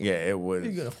here? Yeah, it was.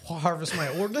 You gonna harvest my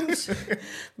organs?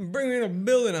 Bring me in a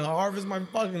building and harvest my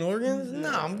fucking organs? No,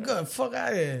 I'm good. Fuck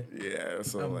out of here. Yeah,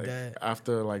 so I'm like dead.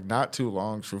 after like not too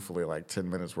long, truthfully, like 10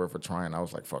 minutes worth of trying, I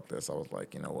was like, fuck this. I was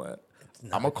like, you know what?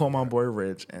 I'm gonna call my boy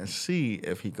Rich and see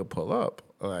if he could pull up.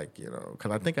 Like, you know,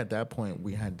 because I think at that point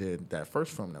we had did that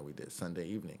first film that we did Sunday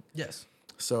evening. Yes.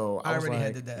 So I was already like,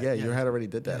 had did that. Yeah, Yeah. you had already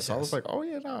did that. Yes, so I was yes. like, oh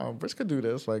yeah, no, Rich could do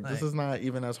this. Like, this Like- is not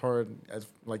even as hard as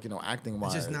like, you know, acting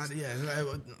wise. It's just not,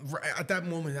 at that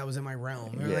moment, that was in my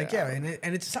realm. They're like, Yeah. and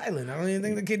it's silent. I don't even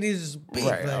think the kid needs to speak.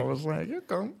 Right. Like, I was like, you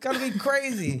come. gotta be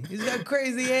crazy. He's got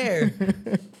crazy hair.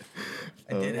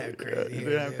 I did have crazy You hair.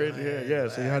 did have crazy hair. Yeah,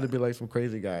 so you had to be like some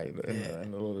crazy guy in Yeah. the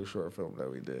little short film that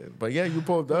we did. But yeah, you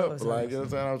pulled up. was Like, you know what I'm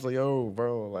saying? I was like, yo,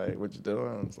 bro, like, what you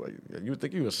doing? It's like, you would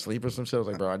think you was asleep or some shit. I was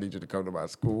like, bro, I need you to come to my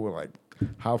school. And, like,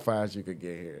 how fast you could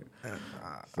get here.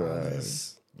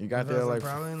 You got there like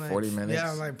probably 40 minutes.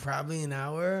 Yeah, like probably an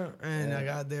hour, and I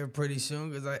got there pretty soon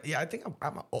because I think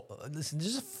listen. This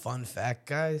is a fun fact,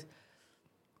 guys.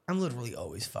 I'm literally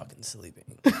always fucking sleeping.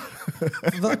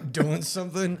 If I'm not doing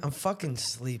something, I'm fucking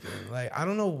sleeping. Like, I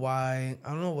don't know why. I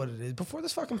don't know what it is. Before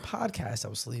this fucking podcast, I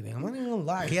was sleeping. I'm not even gonna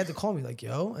lie. He had to call me like,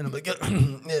 yo. And I'm like,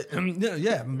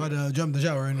 yeah, I'm about to jump in the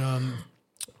shower and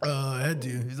head to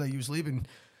you. He's like, you sleeping?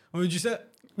 What did you say?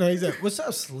 No, he's like, what's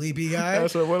up, sleepy guy? I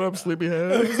said, what up,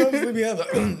 sleepyhead? What's up, sleepyhead?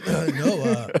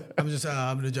 No,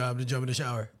 I'm gonna jump in the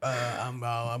shower. I'm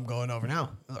going over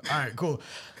now. I'm like, all right, cool.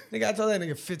 Nigga, I told that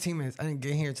nigga 15 minutes. I didn't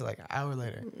get here till like an hour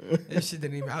later. This shit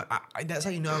didn't even. That's how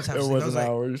you know I was half It asleep. was I was an like,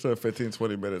 hour. You said 15,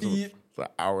 20 minutes. Yeah. It's an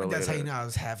hour later. that's how you know I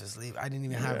was half asleep. I didn't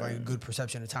even have like a good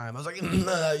perception of time. I was like,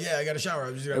 yeah, I got a shower.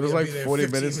 I was just It was gonna like be there 40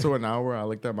 15 minutes to an hour. I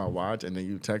looked at my watch and then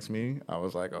you text me. I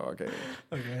was like, oh, okay.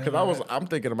 Because I'm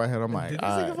thinking in my head, I'm like, Did this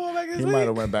nigga fall back he asleep? might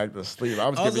have went back to sleep. I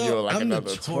was giving you like I'm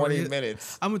another 20 notorious-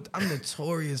 minutes. I'm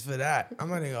notorious for that. I'm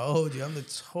not even gonna hold you. I'm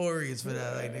notorious for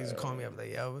that. Like niggas would call me up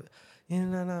like, yo,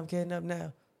 no, I'm getting up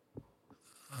now.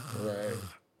 Right.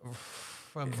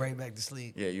 I'm right back to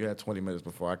sleep. Yeah, you had 20 minutes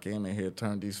before I came in here,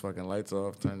 turned these fucking lights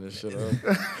off, turned this shit up.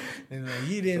 And like,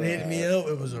 you didn't hit me up.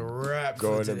 It was a wrap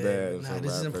Going for to today. bed. It's Nah, a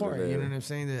this is wrap for important. You know today. what I'm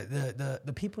saying?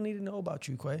 The people need to know about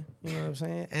you, Quay. You know what I'm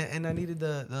saying? And I needed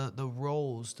the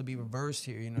roles to be reversed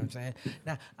here. You know what I'm saying?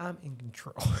 Now I'm in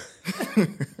control.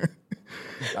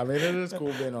 I mean, it is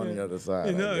cool being on the other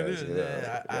side. You know, I it guess, is. you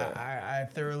know, I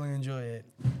thoroughly enjoy it.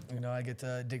 You know, I get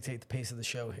to dictate the pace of the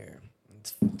show here.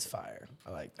 It's fire.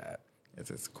 I like that. It's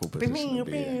a cool position to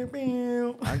be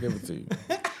in. I'll give it to you.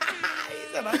 He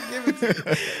said, I'll give it to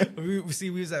you.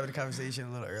 We was having a conversation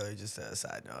a little earlier, just a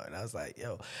side note, and I was like,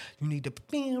 yo, you need to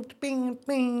DJ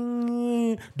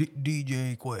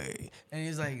Quay. And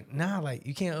he's like, nah, like,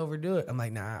 you can't overdo it. I'm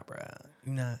like, nah, bro.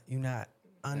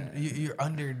 You're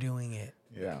underdoing it.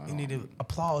 Yeah. You need to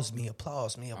applause me. I'm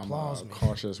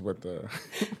cautious with the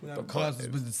Causes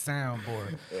with the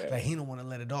soundboard. Like, he don't want to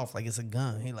let it off like it's a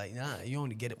gun. He like, nah, you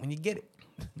only get it when you get it.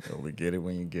 We get it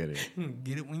when you get it.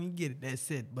 Get it when you get it. That's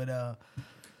it. But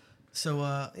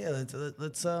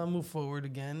let's move forward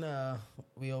again.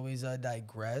 We always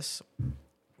digress,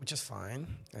 which is fine.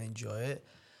 I enjoy it.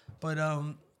 But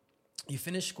you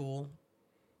finish school.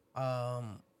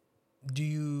 Do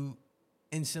you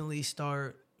instantly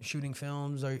start shooting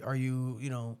films? Are you, you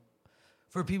know,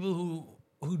 for people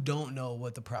who don't know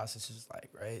what the process is like,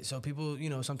 right? So people,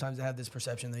 you know, sometimes they have this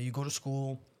perception that you go to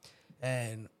school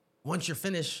and once you're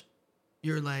finished,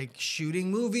 you're like shooting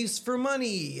movies for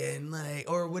money and like,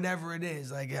 or whatever it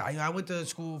is. Like I went to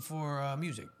school for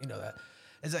music, you know that.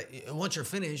 It's like once you're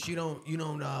finished, you don't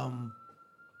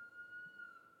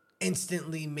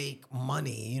instantly make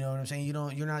money. You know what I'm saying?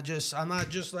 I'm not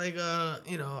just like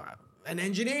you know, an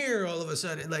engineer all of a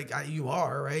sudden. Like you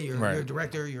are, right? You're a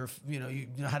director. You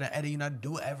know how to edit. You know how to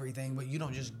do everything, but you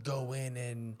don't just go in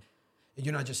and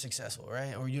you're not just successful,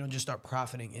 right? Or you don't just start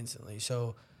profiting instantly.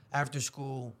 So after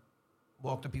school,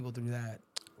 walk the people through that.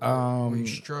 Were you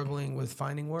struggling with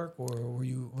finding work, or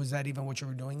was that even what you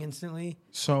were doing instantly?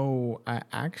 So I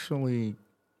actually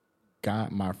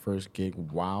got my first gig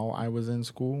while I was in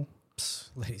school.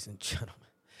 Ladies and gentlemen.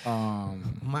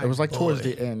 It was like towards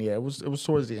the end. Yeah, it was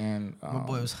towards the end. My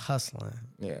boy was hustling.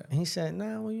 Yeah. And he said,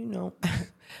 nah, well, you know,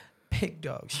 big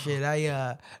dog shit.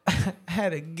 I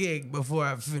had a gig before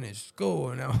I finished school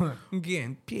and I'm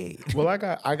getting paid. Well, I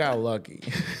got lucky.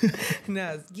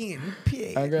 Now it's getting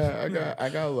paid. I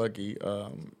got lucky.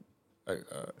 I'm so sure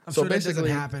that doesn't basically,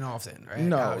 happen often, right?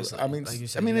 no, Obviously, I mean, like you I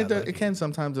said, mean, you it, got it lucky. can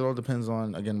sometimes. It all depends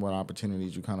on, again, what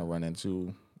opportunities you kind of run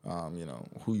into,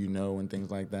 who you know and things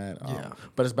like that. Yeah.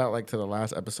 But it's about like to the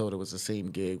last episode, it was the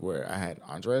same gig where I had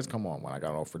Andres come on when I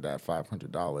got offered that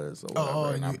 $500 or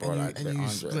whatever, and I brought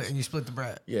Andres. And you split the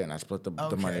bread. Yeah, and I split the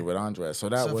Okay. money with Andres. So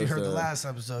that So was if you heard the last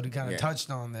episode, he kind of yeah.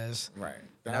 touched on this. right.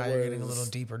 Now you're getting a little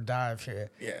deeper dive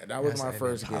here. Yeah, that was my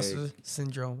first Imposter gig.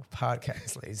 Syndrome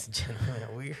podcast, ladies and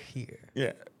gentlemen. We're here.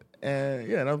 Yeah. And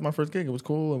yeah, that was my first gig. It was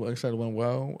cool. Like I said, it went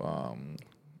well.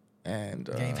 And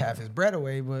Gave half his bread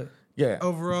away, but yeah,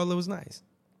 overall it was nice.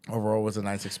 overall it was a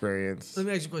nice experience. Let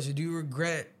me ask you a question. Do you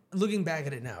regret looking back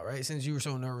at it now, right? Since you were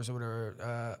so nervous or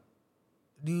whatever,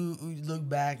 do you look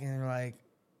back and you're like,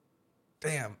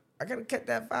 damn, I could have kept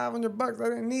that $500. I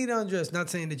didn't need Andres. Not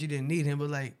saying that you didn't need him, but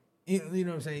like, you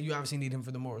know what I'm saying? You obviously need him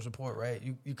for the moral support, right?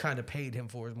 You kind of paid him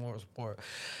for his moral support.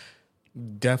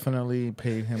 Definitely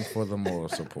paid him for the moral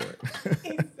support.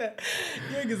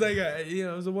 Yeah, because like,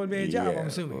 it was a one-man job, I'm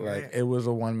assuming, like right? it was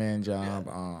a one-man job.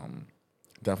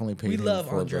 Definitely paid him love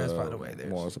for Andres, the by the way.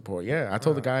 moral support. Yeah, I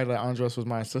told the guy that Andres was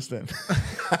my assistant.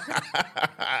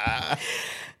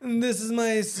 This is my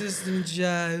assistant,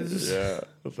 Jives. Yeah,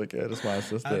 I was like, yeah, that's my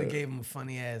assistant. I gave him a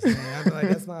funny ass name. I'd be like,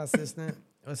 that's my assistant.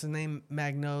 What's his name?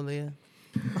 Magnolia.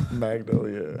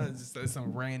 Magnolia. That's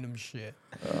some random shit.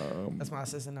 That's my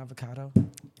assistant, Avocado.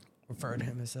 Refer to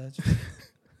him as such.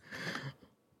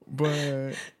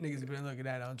 But Niggas been looking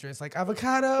at Andres like,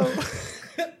 Avocado.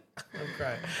 I'm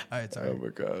crying. All right, sorry.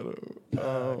 Avocado.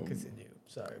 Continue.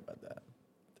 Sorry about that.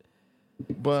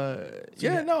 But So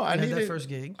yeah, no, I you had needed that first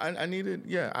gig. I needed.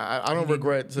 Yeah, I don't You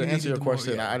regret to answer needed your the more,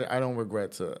 question. yeah. I don't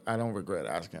regret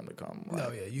asking him to come.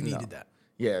 No, yeah, you needed that.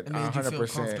 Yeah, It made you feel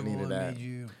 100% comfortable. needed It that. made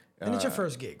you, and it's your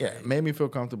first gig. Yeah, right? it made me feel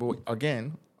comfortable.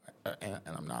 Again, and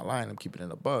I'm not lying. I'm keeping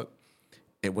it a buck.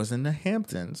 It was in the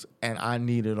Hamptons, and I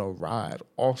needed a ride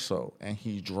also, and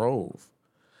he drove.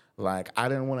 Like, I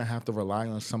didn't want to have to rely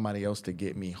on somebody else to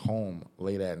get me home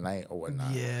late at night or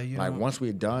whatnot. Yeah, you like know. once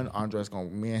we're done,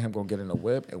 me and him gonna get in the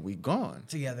whip and we gone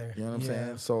Together. You know what I'm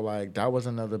saying? So like that was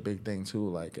another big thing too.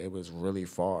 Like it was really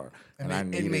far, and I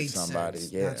needed somebody.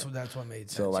 Sense. Yeah, that's what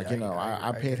made sense. so like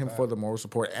I paid him that. for the moral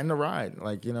support and the ride.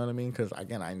 Like you know what I mean? Because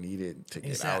again, I needed to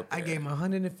get out there. I gave him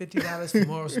 $150 for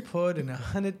moral support and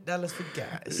 $100 for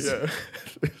gas. Yeah,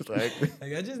 exactly.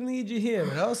 Like I just need you here,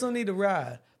 but I also need a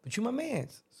ride. But you my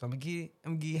mans, so I'm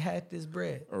gonna give you half this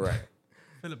bread. Right.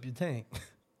 Fill up your tank.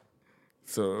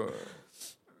 So,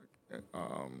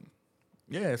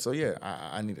 yeah,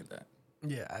 I needed that.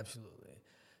 Yeah, absolutely.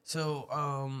 So,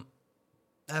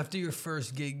 after your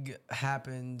first gig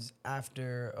happens,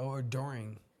 after or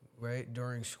during, right,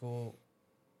 during school,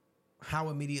 how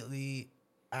immediately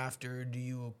after do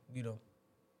you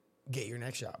get your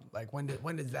next job? Like when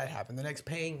does that happen? The next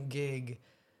paying gig.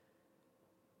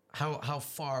 How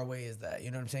far away is that?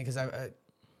 You know what I'm saying? Because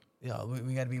we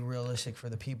got to be realistic for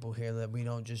the people here that we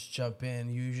don't just jump in.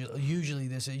 Usually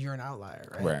you're an outlier,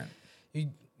 right? Right.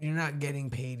 You're not getting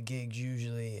paid gigs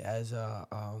usually as a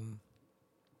I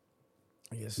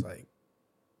guess like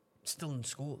still in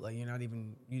school. Like you haven't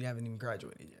even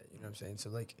graduated yet. You know what I'm saying? So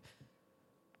like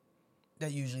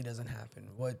that usually doesn't happen.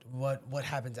 What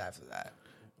happens after that?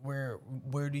 Where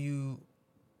do you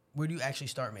actually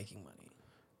start making money?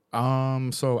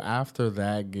 So after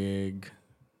that gig,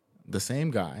 the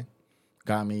same guy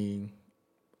got me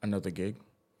another gig,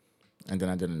 and then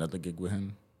I did another gig with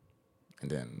him,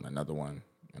 and then another one,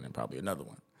 and then probably another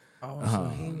one. Oh, so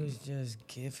he was just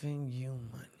giving you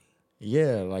money.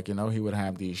 Yeah, like he would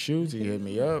have these shoots. He hit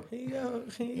me up. Here you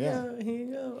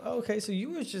go. Okay, so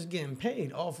you was just getting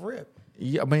paid off rip.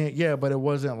 Yeah, but it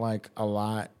wasn't like a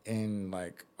lot in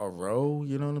like a row.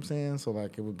 You know what I'm saying? So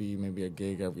like it would be maybe a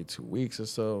gig every 2 weeks or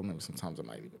so. Maybe sometimes it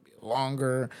might even be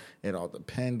longer. It all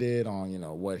depended on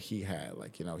what he had.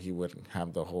 Like he would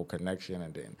have the whole connection,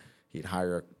 and then he'd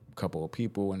hire a couple of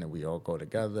people, and then we all go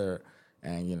together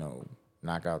and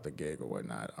knock out the gig or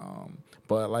whatnot.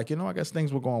 But like I guess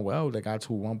things were going well. They got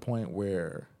to one point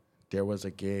where there was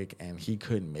a gig and he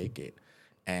couldn't make it,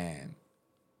 and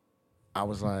I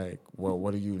was like, well,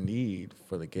 what do you need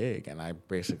for the gig? And I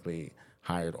basically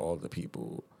hired all the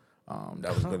people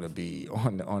that was going to be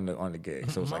on the gig.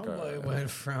 So it's like boy went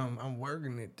from I'm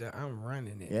working it to I'm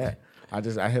running it. Yeah,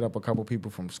 I hit up a couple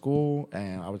people from school,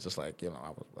 and I was just like,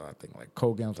 I think like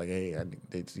Kogan was like, hey,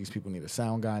 these people need a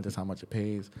sound guy. This is how much it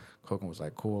pays. Kogan was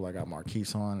like, cool. I got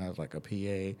Marquise on as like a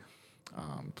PA.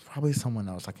 Probably someone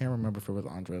else. I can't remember if it was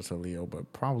Andres or Leo,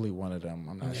 but probably one of them.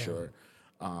 I'm not sure.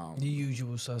 The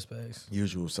usual suspects. Yeah.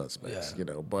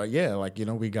 But yeah, like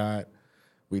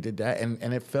we did that,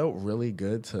 and it felt really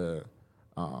good to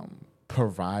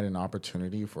provide an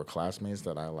opportunity for classmates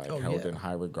that I like held yeah. in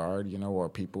high regard, you know, or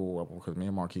people, because me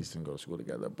and Marquise didn't go to school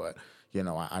together, but, you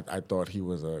know, I thought he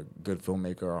was a good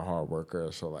filmmaker, a hard worker.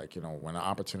 So, like, you know, when the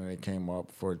opportunity came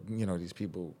up for, you know, these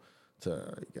people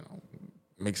to, you know,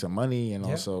 make some money and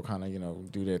also kind of, you know,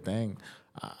 do their thing,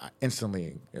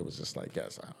 instantly it was just like,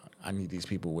 yes, I need these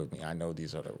people with me. I know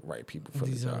these are the right people for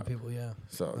the job. These are the people, yeah.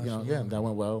 So, Absolutely. you know, yeah, that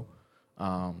went well.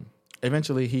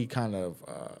 Eventually he kind of...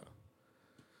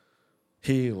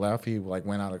 he left. He like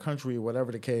went out of the country,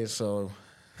 whatever the case. So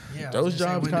those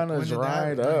jobs kind of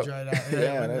dried up. When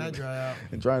did that dry out?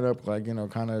 It dried up like, you know,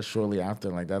 kind of shortly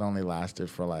after. Like that only lasted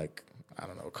for like, I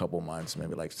don't know, a couple months,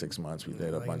 maybe like 6 months. We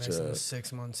did a bunch of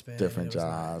 6 months span, different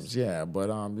jobs. Nice. Yeah, but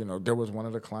you know, there was one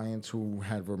of the clients who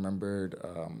had remembered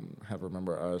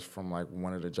us from like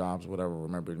one of the jobs, whatever,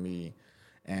 remembered me,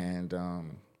 and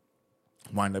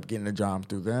wind up getting a job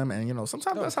through them. And, you know,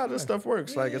 sometimes that's how this stuff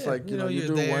works. Like, it's like, you know, you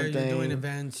do one thing. You're doing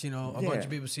events, you know, a bunch of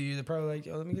people see you. They're probably like,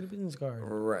 yo, let me get a business card.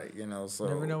 Right, you know, so.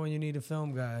 You never know when you need a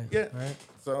film guy. Yeah. Right?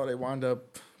 So they wound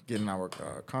up getting our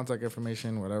contact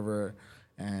information, whatever.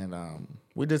 And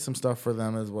we did some stuff for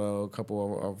them as well, a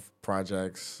couple of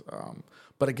projects.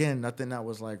 But again, nothing that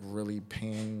was like really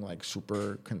paying like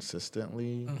super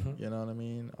consistently. You know what I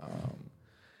mean?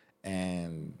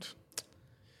 And...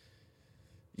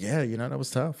 yeah, you know, that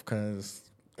was tough because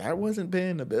that wasn't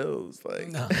paying the bills. Like,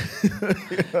 no.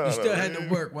 You still had to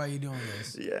work while you're doing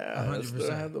this. Yeah, 100%. I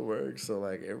still had to work. So,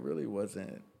 like, it really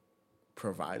wasn't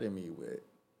providing me with,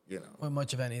 you know. With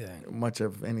much of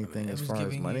anything. As far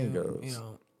as money goes. You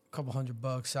know, a couple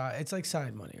 $100. It's like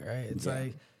side money, right? It's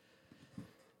like,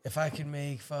 if I can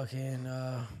make fucking...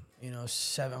 you know,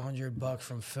 $700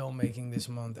 from filmmaking this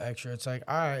month extra. It's like,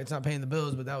 all right, it's not paying the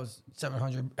bills, but that was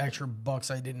 $700 extra bucks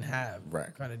I didn't have,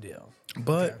 right? Kind of deal.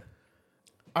 But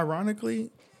ironically,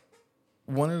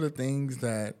 one of the things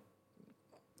that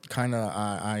kind of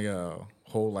I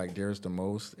hold like dearest the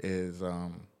most is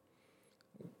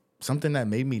something that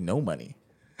made me no money.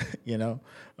 You know,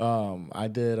 I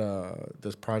did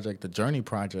this project, the Journey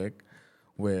Project,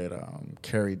 with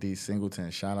Kerry D.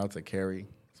 Singleton. Shout out to Kerry,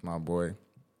 it's my boy.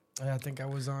 I think I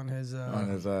was on his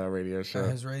radio show.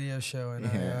 And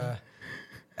I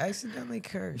accidentally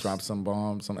cursed. Dropped some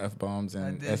bombs, some F-bombs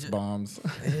and S-bombs.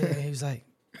 Yeah, he was like,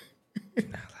 "You're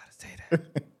not allowed to say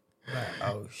that." Like,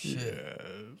 oh shit.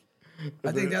 Yeah.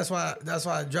 I think that's why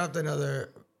I dropped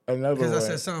another because I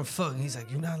said something fuck. He's like,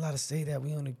 "You're not allowed to say that.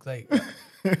 We only like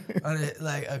on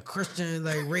a Christian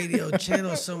like radio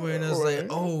channel somewhere." And I was like,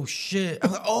 "Oh shit." I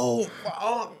was like,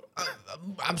 "Oh."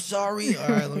 I'm sorry. All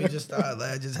right, let me just start.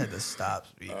 I just had to stop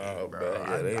speaking, bro. Man,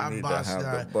 yeah, they need to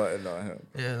have the button on him.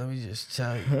 Yeah, let me just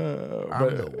tell you,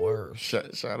 I'm the worst.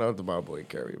 Shout out to my boy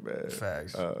Kerry, man.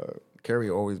 Facts. Kerry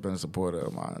always been a supporter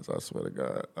of mine, so I swear to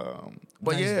God.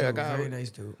 But nice yeah, dude, I got very nice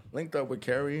dude. Linked up with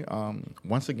Kerry.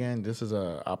 Once again, this is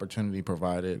an opportunity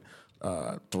provided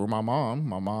through my mom.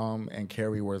 My mom and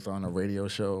Kerry was on a radio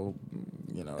show,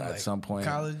 you know, at some point.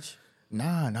 College?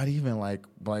 Nah, not even like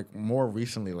more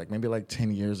recently, like maybe like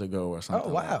 10 years ago or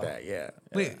something like that. Yeah.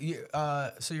 Wait,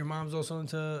 so your mom's also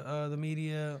into the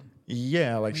media?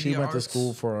 Yeah, like she went arts? to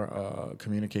school for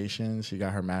communications. She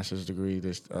got her master's degree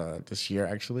this year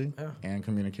actually, in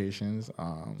communications.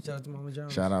 Shout out to Mama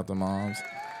Jones. Shout out to moms.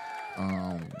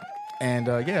 And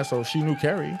so she knew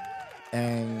Kerry,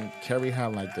 and Kerry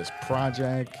had like this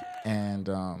project. And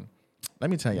let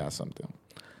me tell y'all something.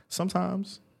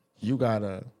 Sometimes you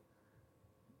gotta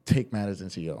take matters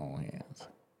into your own hands.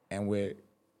 And with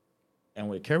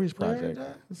Kerry's project,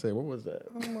 I say, what was that?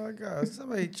 Oh my God,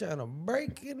 somebody trying to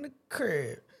break in the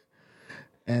crib.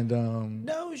 And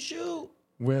don't shoot.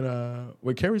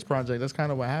 With Kerry's project, that's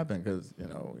kind of what happened because, you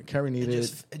know, Kerry needed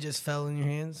it just fell in your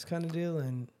hands kind of deal,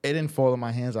 and it didn't fall in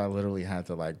my hands. I literally had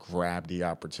to like grab the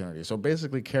opportunity. So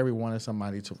basically, Kerry wanted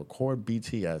somebody to record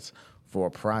BTS for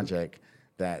a project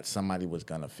that somebody was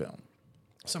gonna film.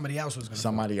 Somebody else was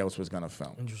gonna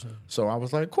film. Interesting. So I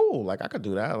was like, cool, like I could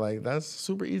do that. Like that's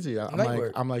super easy.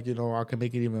 I'm like, you know, I can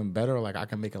make it even better. Like I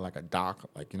can make it like a doc,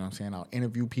 like, you know what I'm saying? I'll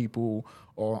interview people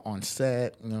or on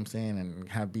set, you know what I'm saying, and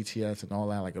have BTS and all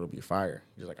that. Like it'll be fire.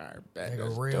 He's like, all right, bet.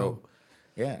 That's dope.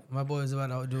 Yeah. My boy's about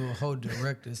to do a whole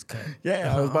director's cut.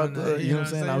 Yeah, I was about to, you know what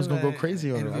I'm saying? I was going to go crazy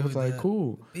on it. I was like,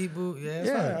 cool. People,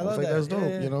 I was like, that's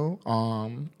dope, you know?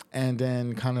 And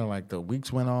then kind of like the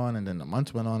weeks went on and then the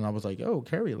months went on. And I was like, yo,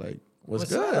 Kerry, like,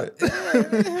 what's good?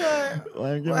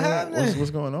 Like, you know,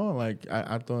 what's going on? Like,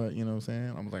 I thought, you know what I'm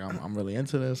saying? I was like, I'm really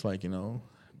into this, like, you know?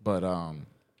 But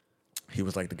he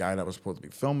was like, the guy that was supposed to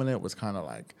be filming it was kind of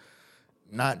like,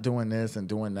 not doing this and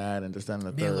doing that and this, that, and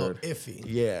the Be a little third. iffy.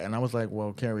 Yeah, and I was like,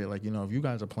 well, Carrie, like, you know, if you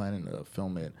guys are planning to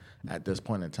film it at this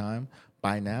point in time,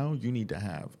 by now you need to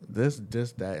have this,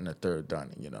 that, and the third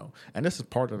done, you know. And this is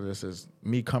part of this is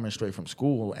me coming straight from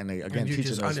school and they again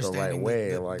teaching us the right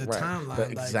way, the like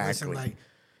timeline, exactly. Listen, like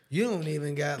you don't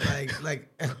even got like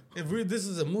if this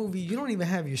is a movie, you don't even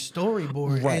have your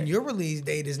storyboard, and your release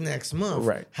date is next month.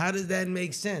 Right? How does that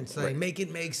make sense? Like make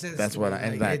it make sense. That's what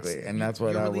exactly, and that's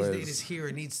what your I release was. Date is here.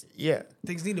 It needs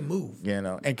things need to move. You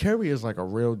know, and Kerry is like a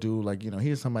real dude. Like, you know,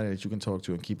 he's somebody that you can talk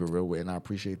to and keep it real with, and I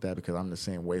appreciate that because I'm the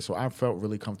same way. So I felt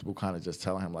really comfortable, kind of just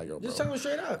telling him like, "Yo, bro, just tell him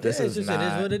straight up. This is not, it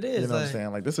is what it is." You know what I'm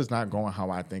saying? Like, this is not going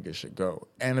how I think it should go.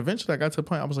 And eventually, I got to the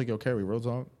point I was like, "Yo, Kerry, real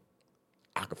talk,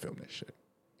 I could film this shit.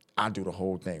 I do the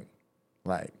whole thing."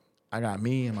 Like, I got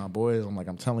me and my boys. I'm like,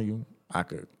 I'm telling you, I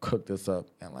could cook this up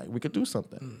and like we could do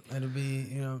something. It'll be,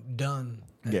 you know, done.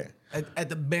 At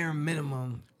the bare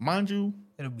minimum, mind you,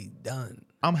 it'll be done.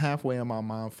 I'm halfway in my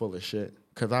mind full of shit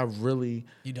because I really.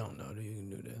 You don't know that you can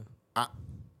do that.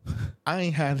 I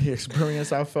ain't had the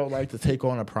experience I felt like to take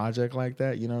on a project like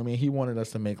that. You know what I mean? He wanted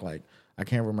us to make like, I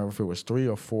can't remember if it was 3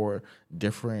 or 4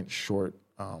 different short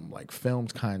like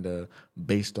films kind of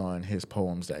based on his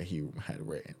poems that he had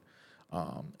written.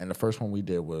 And the first one we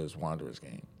did was Wanderer's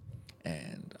Game.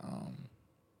 And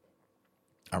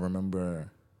I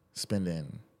remember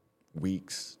spending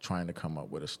weeks trying to come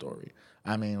up with a story.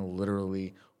 I mean,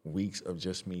 literally weeks of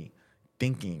just me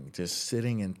thinking, just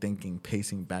sitting and thinking,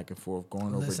 pacing back and forth,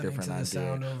 going over different ideas,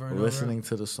 listening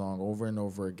to the song over and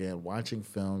over again, watching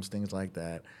films, things like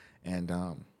that. And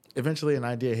eventually an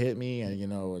idea hit me, and, you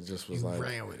know, it just was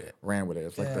ran with it.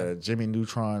 It's like the Jimmy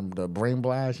Neutron, the brain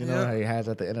blast, you know, how he has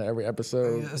at the end of every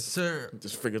episode. Yes, sir.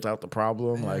 Just figures out the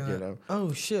problem, like, you know.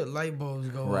 Oh, shit, light bulbs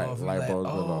go off. Light bulbs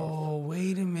go off. Oh,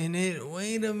 wait a minute.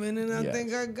 I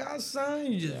think I got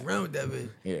something. You just ran with that bitch.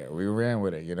 Yeah, we ran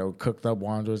with it, you know, cooked up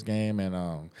Wanderer's Game,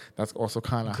 and that's also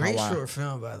kind of great short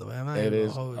film, by the way. It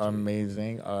is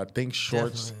amazing. Think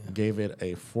Shorts gave it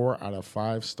a 4 out of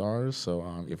 5 stars,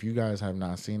 so if you guys have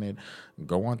not seen it,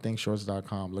 go on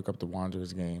thinkshorts.com, look up the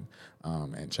Wanderer's Game,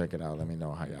 and check it out. Let me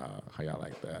know how y'all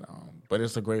like that. But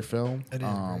it's a great film. It is a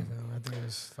great film. I think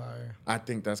it's fire. I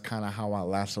think that's kind of how I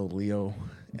lassoed Leo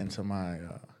into my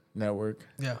network.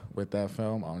 With that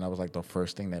film, that was like the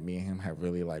first thing that me and him had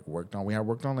really like worked on. We had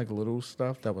worked on like little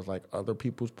stuff that was like other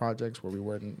people's projects where we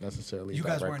weren't necessarily. You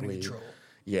guys weren't in control.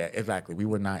 Yeah, exactly. We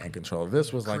were not in control.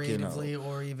 This was like, you know, creatively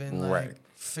or even like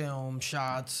film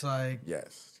shots, like you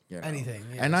know. Anything.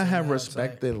 Yeah, and I have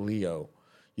respected Leo,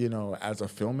 you know, as a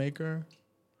filmmaker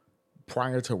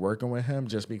prior to working with him,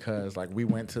 just because like we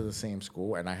went to the same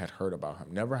school and I had heard about him.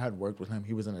 Never had worked with him.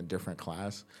 He was in a different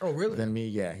class. Oh, really? Than me.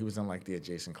 Yeah, he was in like the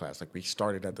adjacent class. Like we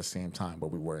started at the same time,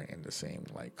 but we weren't in the same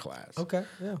like class. Okay.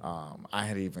 Yeah. I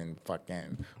had even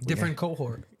fucking different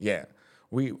cohort. Yeah.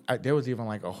 There was even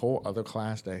like a whole other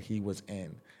class that he was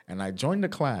in, and I joined the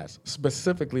class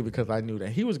specifically because I knew that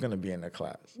he was going to be in the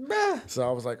class. So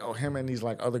I was like, oh, him and these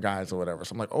like other guys or whatever.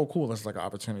 So I'm like, oh, cool. That's like an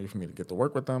opportunity for me to get to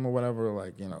work with them or whatever.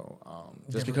 Like, you know,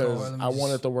 just because I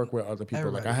wanted to work with other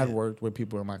people. Like I had worked with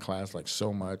people in my class like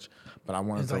so much, but I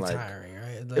wanted to like tiring,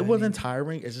 right? It wasn't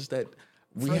tiring. It's just that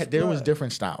there was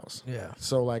different styles. Yeah.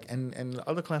 So like, and the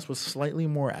other class was slightly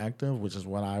more active, which is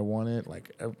what I wanted.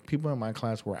 Like people in my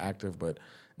class were active, but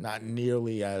not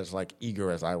nearly as like eager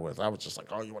as I was. I was just like,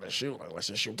 oh, you want to shoot? Like, let's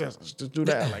just shoot this. Let's just do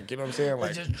that. Like, you know what I'm saying?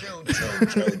 Like, just shoot.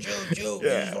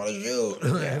 Yeah. Just want to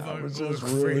shoot. Yeah, I was just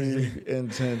really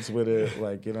intense with it.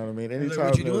 Like, you know what I mean? Anytime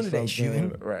what you doing today?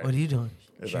 Shooting? Right. What are you doing?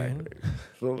 Exactly.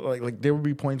 So like there would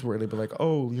be points where they'd be like,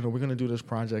 oh, you know, we're gonna do this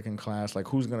project in class. Like,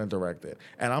 who's gonna direct it?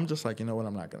 And I'm just like, you know what?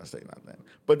 I'm not gonna say nothing.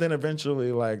 But then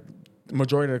eventually, like, the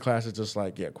majority of the class is just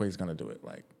like, yeah, Quay's gonna do it.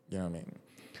 Like, you know what I mean?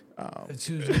 It's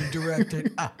who's gonna direct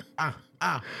it.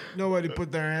 Nobody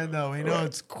put their hand though. We know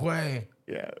it's Quay.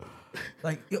 Yeah.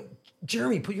 Like, yo,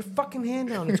 Jeremy, put your fucking hand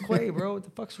down. It's Quay, bro. What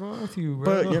the fuck's wrong with you,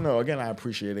 bro? But, you know, again, I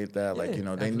appreciated that. Like, you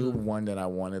know, they knew one that I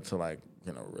wanted to, like,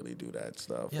 you know, really do that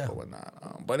stuff or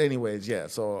whatnot. But anyways, yeah.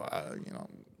 So, you know,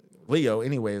 Leo,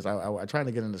 anyways, I tried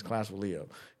to get in this class with Leo.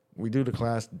 We do the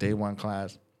class, day 1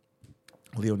 class.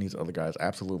 Leo needs other guys.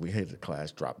 Absolutely hated the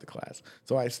class, dropped the class.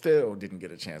 So I still didn't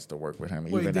get a chance to work with him.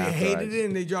 Wait, even they after hated it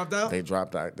and they dropped out? They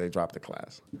dropped the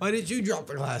class. Why did you drop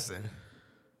the class then?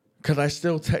 Because I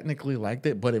still technically liked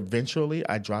it, but eventually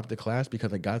I dropped the class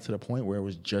because it got to the point where it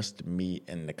was just me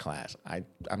in the class.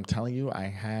 I'm telling you, I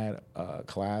had a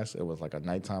class. It was like a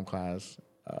nighttime class,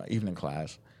 evening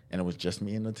class, and it was just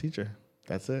me and the teacher.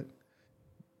 That's it.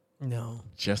 No.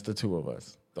 Just the two of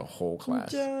us. The whole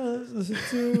class. Just the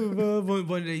two of us.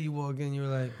 One day you walk in, you were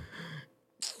like,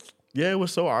 Yeah, it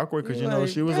was so awkward because, Like,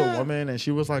 she was a woman and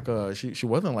she was like she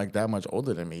wasn't like that much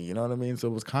older than me, you know what I mean? So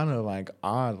it was kind of like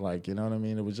odd, like, you know what I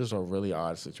mean? It was just a really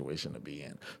odd situation to be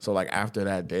in. So like after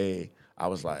that day, I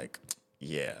was like,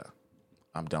 yeah,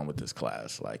 I'm done with this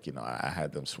class. Like, I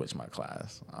had them switch my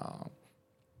class.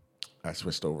 I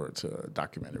switched over to a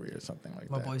documentary or something like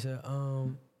My that. boy said,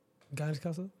 guidance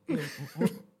counselor?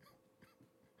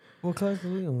 What class are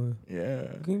we in? Yeah.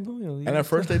 Can you And at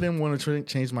first they didn't want to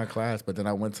change my class, but then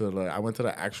I went to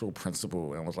the actual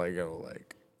principal and was like, yo,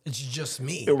 like, it's just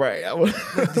me. right. Like,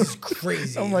 this is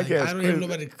crazy. I'm like, yeah, I don't have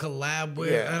nobody to collab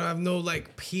with. Yeah. I don't have no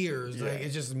like peers. Yeah. Like,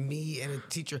 it's just me and a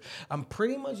teacher. I'm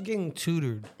pretty much getting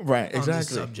tutored. Right, on exactly. this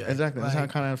subject. Exactly. That's how I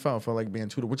Like, kind of felt. Felt like being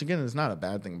tutored, which again is not a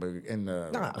bad thing, but in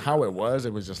the how it was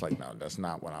just like, no, that's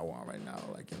not what I want right now.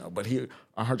 Like, but he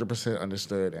 100%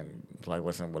 understood and like,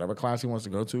 listen, whatever class he wants to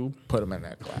go to, put him in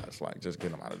that class. Like, just get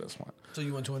him out of this one. So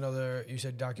you went to another, you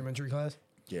said documentary class?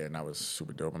 Yeah, and that was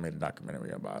super dope. I made a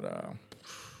documentary about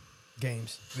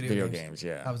Games. Video games,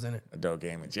 yeah. I was in it. Adult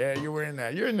gaming. Yeah, you were in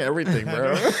that. You're in everything,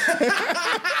 bro.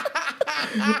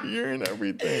 You're in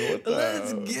everything. What the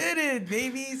Let's get it,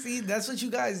 baby. See, that's what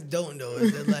you guys don't know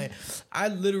is that like I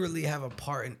literally have a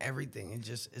part in everything.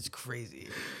 It's crazy.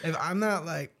 If I'm not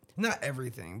like not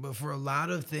everything, but for a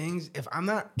lot of things, if I'm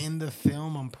not in the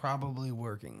film, I'm probably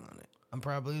working on it. I'm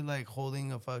probably like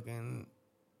holding a fucking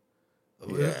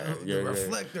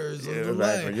reflectors of the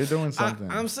exactly. light. You're doing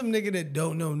something. I'm some nigga that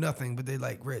don't know nothing, but they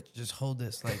like, Rich, just hold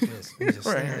this like this. And just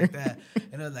stand like that.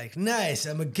 And they're like, nice,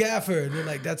 I'm a gaffer. And they're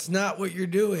like, that's not what you're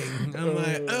doing. And I'm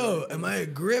like, oh, am I a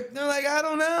grip? And they're like, I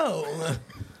don't know.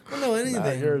 I don't know anything.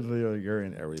 Nah, you're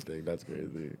in everything. That's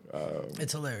crazy.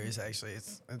 It's hilarious, actually.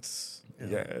 It's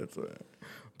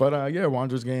But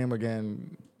Wanderer's Game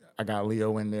again. I got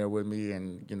Leo in there with me,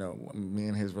 and me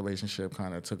and his relationship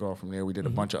kind of took off from there. We did a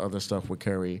bunch of other stuff with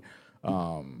Kerry.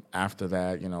 After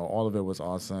that, all of it was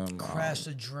awesome. Crashed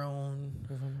a drone.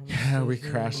 Yeah, we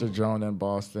crashed a drone in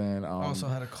Boston. Also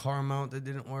had a car mount that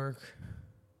didn't work.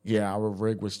 Yeah, our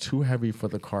rig was too heavy for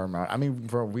the car mount. I mean,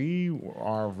 bro, we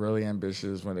are really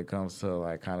ambitious when it comes to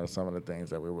like kind of some of the things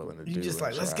that we're willing to do. You just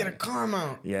like, let's get a car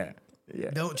mount. Yeah.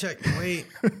 Don't check the weight.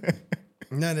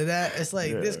 None of that. It's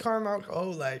like this car mount,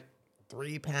 like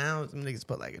 3 pounds. Them niggas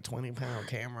put like a 20-pound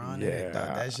camera on it.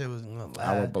 Thought that shit was gonna last.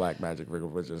 Our Black Magic rig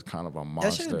was just kind of a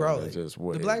monster. That shit is brolic. It just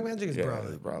the Black Magic is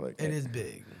brolic. brolic. It is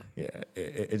big. Yeah,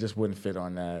 it just wouldn't fit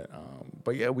on that.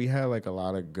 But yeah, we had like a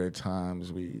lot of good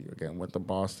times. We again went to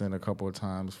Boston a couple of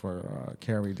times for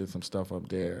Carrie, did some stuff up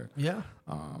there. Yeah,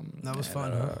 that was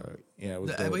fun. Huh? Yeah, it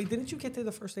was. Wait, didn't you get there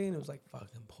the first day and it was like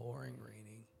fucking pouring, raining?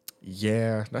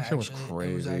 Yeah, that shit was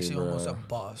crazy. It was actually bro. almost a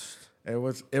bust. It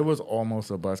was almost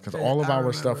a bust because all of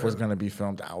our stuff was gonna be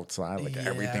filmed outside. Like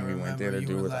everything we went there to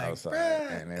do was outside,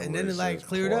 and then it like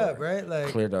cleared up, right? Like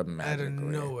cleared up magically. out of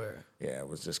nowhere. Yeah, it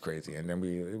was just crazy. And then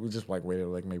we just like waited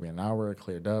like maybe an hour, it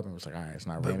cleared up, and it was like, all right, it's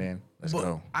not raining, let's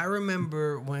go. I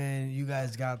remember when you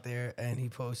guys got there and he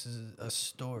posted a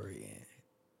story.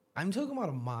 I'm talking about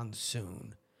a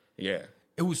monsoon. Yeah.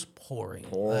 It was pouring.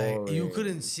 Like you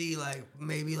couldn't see like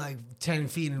maybe like 10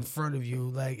 feet in front of you.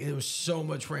 Like it was so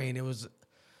much rain. It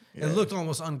looked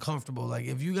almost uncomfortable. Like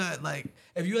if you had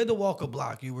to walk a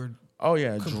block, you were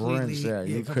drenched. Yeah,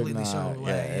 you could not.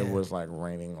 It was like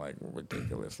raining like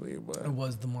ridiculously, but it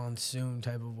was the monsoon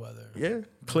type of weather. Yeah,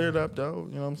 cleared up though.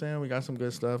 You know what I'm saying? We got some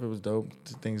good stuff. It was dope.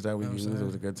 Things that we used. It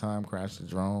was a good time. Crashed the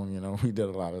drone. We did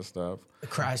a lot of stuff.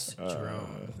 Crashed the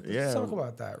drone. Let's talk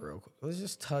about that real quick. Let's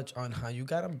just touch on how you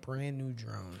got a brand new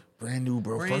drone. Brand new,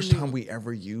 bro. First time we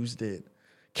ever used it.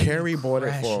 Carrie bought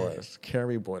it for us.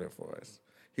 Carrie bought it for us.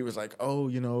 He was like, oh,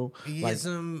 get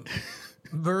some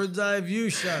bird's eye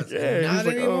view shots. Yeah, not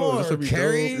like, anymore.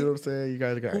 Carrie, you know what I'm saying? You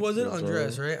guys got. Who was it?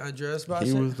 Andres, right? Andres.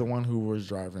 He was the one who was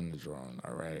driving the drone.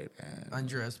 All right, and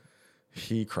Andres.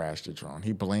 He crashed the drone.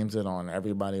 He blames it on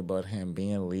everybody but him.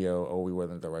 Being Leo, we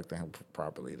wasn't directing him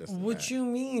properly. What you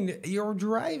mean? You're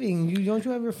driving. Don't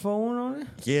you have your phone on it?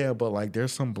 Yeah, but like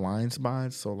there's some blind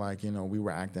spots. So like, we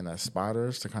were acting as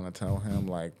spotters to kind of tell him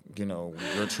like,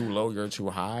 you're too low, you're too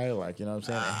high. Like, you know what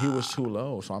I'm saying? And he was too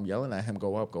low. So I'm yelling at him,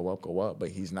 go up, go up, go up.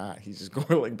 But he's not. He's just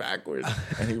going like backwards.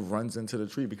 And he runs into the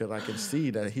tree because I can see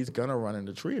that he's gonna run in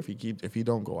the tree if he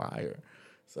don't go higher.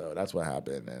 So that's what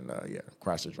happened, and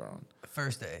crashed the drone.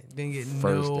 First day, didn't get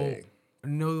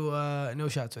no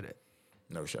shots with it.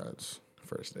 No shots.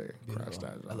 First day, crashed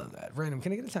that drone. I love that. Random,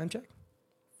 can I get a time check?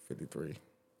 53.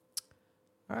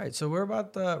 All right, so we're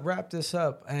about to wrap this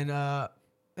up, and at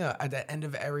the end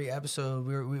of every episode,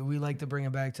 we like to bring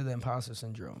it back to the imposter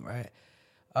syndrome, right?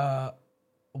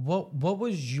 What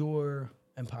was your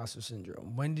imposter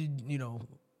syndrome? When did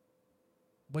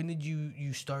when did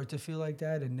you start to feel like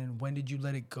that, and then when did you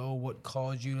let it go? What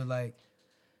caused you to like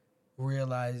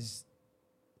realize,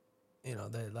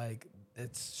 that like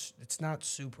it's not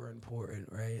super important,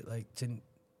 right? Like to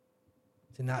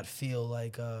not feel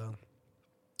like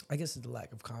I guess it's the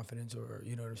lack of confidence, or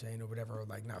you know what I'm saying, or whatever, or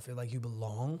like not feel like you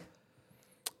belong.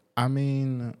 I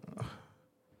mean,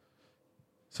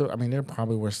 there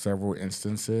probably were several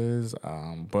instances,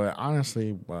 but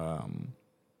honestly,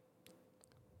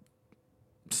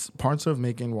 parts of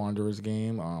making Wanderer's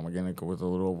Game, again, it was a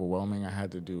little overwhelming. I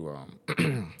had to do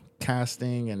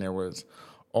casting, and there was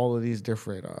all of these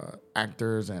different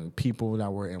actors and people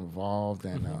that were involved,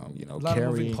 and a lot Carrie,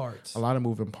 of moving parts. a lot of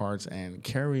moving parts, and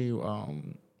Carrie,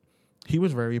 he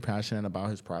was very passionate about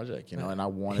his project, and I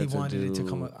wanted it to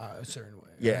come a certain way.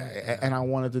 Yeah, right? and I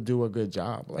wanted to do a good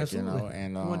job, like Absolutely.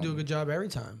 and you want to do a good job every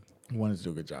time. wanted to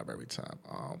do a good job every time.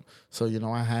 So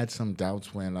I had some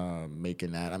doubts when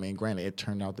making that. I mean, granted, it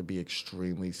turned out to be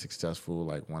extremely successful,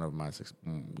 like one of my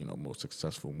most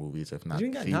successful movies, if not You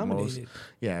got the nominated. most.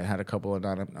 Yeah, it had a couple of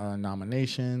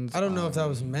nominations. I don't know if that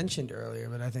was mentioned earlier,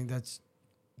 but I think that's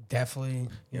definitely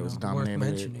it was worth nominated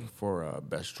mentioning. for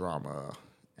best drama.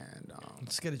 And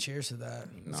Let's get a cheers to that.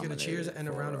 Let's get a cheers and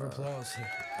a round of applause.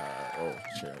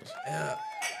 Cheers. Yeah.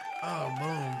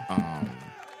 Oh, boom.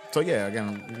 So yeah,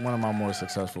 again, one of my more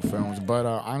successful films. But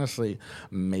honestly,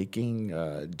 making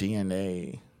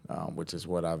DNA, which is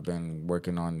what I've been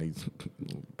working on these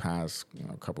past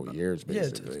couple of years,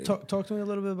 basically. Yeah, talk to me a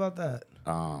little bit about that.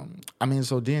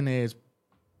 So DNA is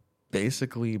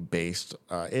basically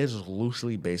is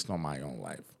loosely based on my own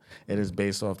life. It is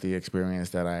based off the experience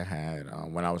that I had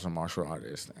when I was a martial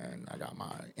artist, and I got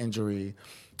my injury,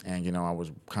 and I was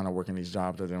kind of working these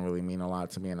jobs that didn't really mean a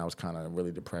lot to me, and I was kind of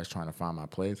really depressed trying to find my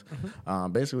place.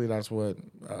 Basically, that's what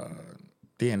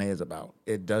DNA is about.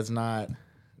 It does not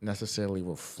necessarily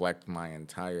reflect my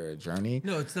entire journey.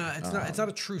 No, it's not. It's not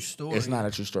a true story. It's not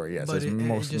a true story. Yes, but it's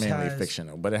mainly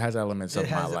fictional, but it has elements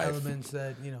of my life. Elements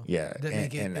that Yeah,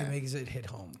 that makes it hit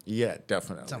home. Yeah,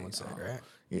 definitely. Someone said, right?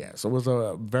 Yeah, so it was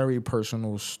a very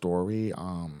personal story.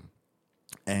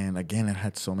 And again, it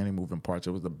had so many moving parts.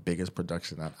 It was the biggest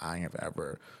production that I have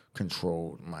ever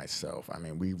controlled myself. I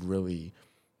mean, we really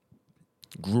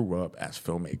grew up as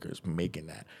filmmakers making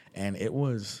that. And it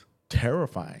was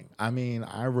terrifying. I mean,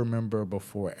 I remember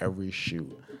before every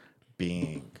shoot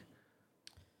being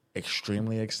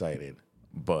extremely excited,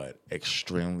 but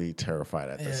extremely terrified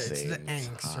at the same time. It's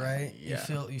the angst, right?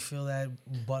 Yeah. You feel that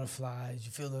butterflies.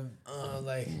 You feel the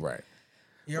right.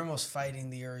 You're almost fighting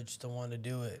the urge to want to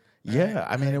do it. Right? Yeah,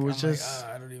 I mean, it was just.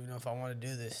 I don't even know if I want to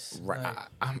do this. Right.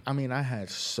 I mean, I had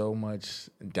so much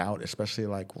doubt, especially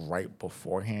like right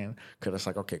beforehand, because it's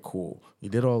like, okay, cool, you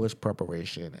did all this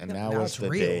preparation, and now it's the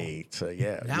real day to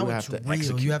Now you it's have to real.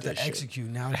 execute. You have to execute.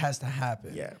 Now it has to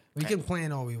happen. Yeah. We can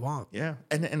plan all we want. Yeah,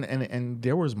 and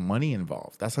there was money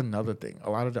involved. That's another thing. A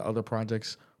lot of the other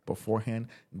projects beforehand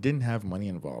didn't have money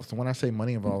involved. So when I say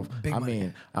money involved, I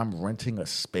mean I'm renting a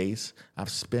space. I've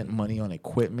spent money on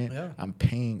equipment. Yeah. I'm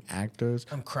paying actors.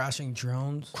 I'm crashing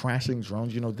drones.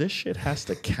 This shit has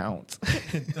to count.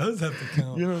 It does have to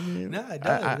count. You know what I mean? Nah, it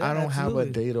does. I don't have a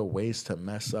day to waste to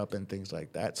mess up and things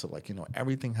like that. So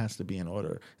everything has to be in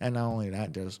order. And not only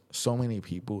that, there's so many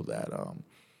people that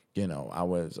I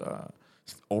was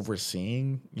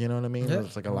overseeing. You know what I mean? Yeah,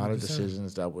 It's like a lot of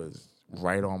decisions that was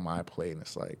right on my plate, and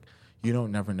it's like you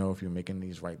don't never know if you're making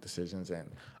these right decisions. And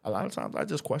a lot of times I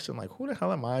just question, like, who the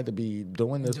hell am I to be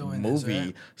doing this movie,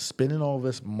 right? Spending all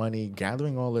this money,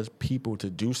 gathering all this people to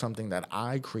do something that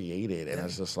I created? And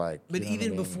it's just like, but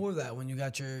even before that, when you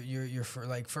got your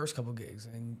first couple gigs,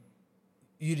 and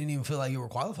you didn't even feel like you were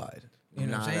qualified. You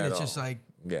know what I'm saying? It's just like,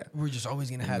 we're just always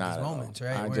gonna have these moments,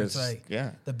 right? Where it's like,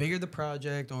 the bigger the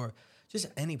project, or just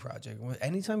any project.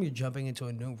 Anytime you're jumping into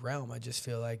a new realm, I just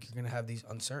feel like you're gonna have these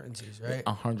uncertainties, right?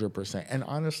 100%. And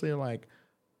honestly, like,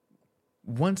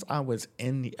 once I was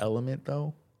in the element,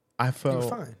 though, I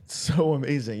felt so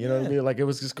amazing. You know what I mean? Like, it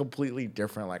was just completely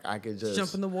different. Like, I could just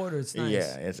jump in the water. It's nice.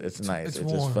 Yeah, it's nice. It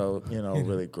just felt,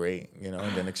 really great. And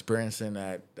then experiencing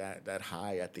that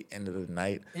high at the end of the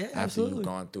night after you've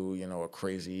gone through, a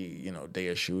crazy, day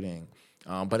of shooting.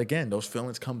 But again, those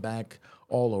feelings come back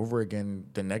all over again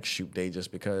the next shoot day,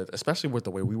 just because, especially with the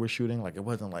way we were shooting, like, it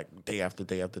wasn't like day after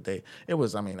day after day. It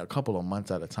was, a couple of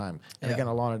months at a time. And again,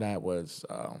 a lot of that was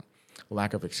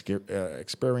lack of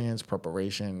experience,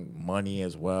 preparation, money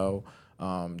as well.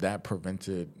 That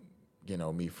prevented,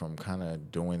 me from kind of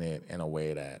doing it in a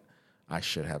way that I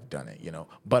should have done it,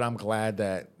 But I'm glad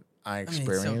that I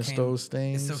experienced those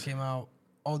things. It still came out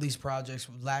all these projects,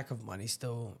 lack of money,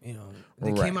 still, they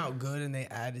Right. came out good and they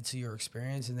added to your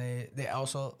experience, and they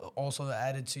also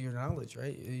added to your knowledge,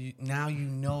 right? Now you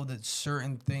know that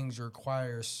certain things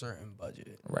require a certain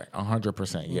budget. Right,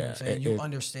 100%. You know what Yeah, I'm saying? You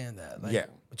understand that. Like yeah.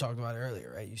 we talked about it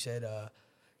earlier, right? You said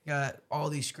you got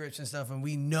all these scripts and stuff, and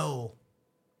we know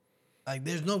like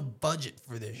there's no budget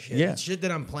for this shit. Yeah. It's shit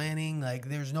that I'm planning, like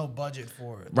there's no budget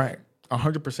for it. Right,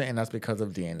 100%, and that's because of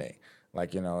DNA.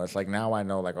 Like, it's like now I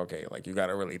know, like, okay, like you got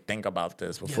to really think about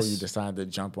this before you decide to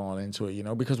jump on into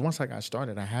it, because once I got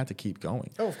started, I had to keep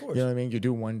going. Oh, of course. You know what I mean? You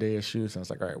do one day of shoots, and it's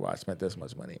like, all right, well, I spent this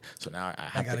much money, so now I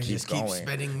have to keep just going. Keep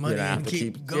spending money and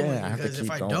keep going. Yeah, I have because to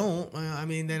keep if I going.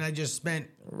 don't, then I just spent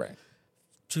Right.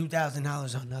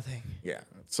 $2,000 on nothing. Yeah.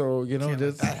 So, Can't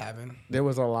let that happen. there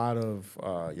was a lot of,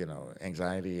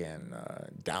 anxiety and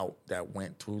doubt that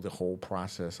went through the whole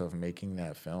process of making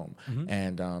that film. Mm-hmm.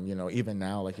 And, even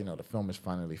now, like, the film is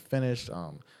finally finished.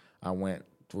 I went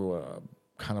through a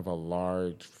kind of a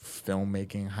large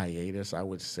filmmaking hiatus, I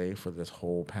would say, for this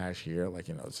whole past year. Like,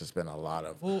 it's just been a lot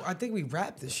of... Well, I think we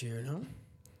wrapped this year, no?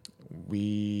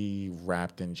 We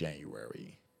wrapped in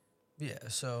January. Yeah,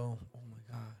 so, oh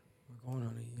my God. We're going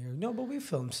on a year. No, but we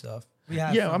filmed stuff. We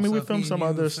have we filmed some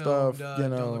other stuff.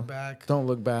 Don't Look Back. Don't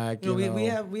Look Back. We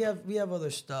have other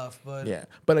stuff, but yeah.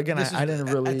 But again, I didn't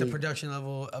really at the production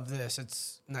level of this.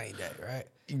 It's night and day, right?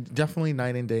 Definitely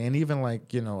night and day, and even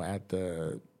like at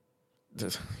the,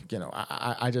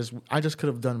 I just could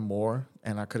have done more,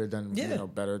 and I could have done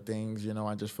better things.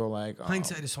 I just feel like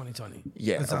hindsight is 20/20.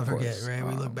 Yeah, let's not forget, course. right?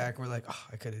 We look back, we're like, oh,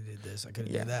 I could have did this, I could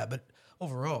have did that, but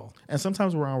overall. And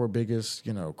sometimes we're our biggest,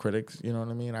 critics. You know what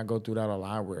I mean? I go through that a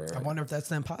lot. Where I wonder if that's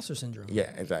the imposter syndrome. Yeah,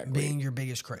 exactly. Being your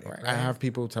biggest critic. Right. Right? I have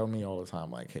people tell me all the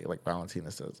time, like, hey, like Valentina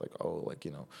says, like, oh, like,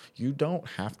 you don't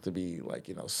have to be like,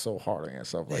 so hard on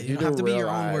yourself. Like, you don't have to be your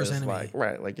own worst enemy. Like,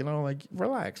 right. Like, like,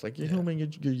 relax. Like, you're human.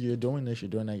 You're doing this. You're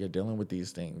doing that. You're dealing with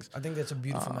these things. I think that's a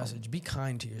beautiful message. Be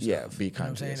kind to yourself. Yeah, be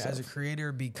kind to yourself. As a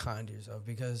creator, be kind to yourself,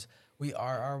 because we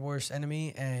are our worst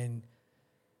enemy, and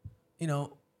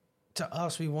to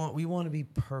us, we want to be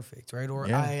perfect, right? Or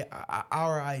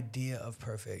our idea of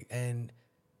perfect, and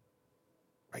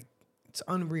like it's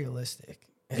unrealistic.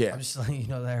 And I'm just letting you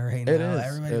know that right now.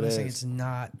 Everybody listening, it's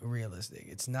not realistic.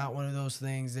 It's not one of those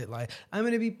things that like I'm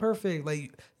gonna be perfect.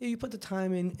 Like you put the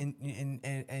time in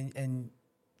and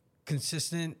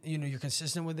consistent. You're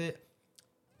consistent with it.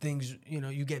 Things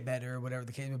you get better or whatever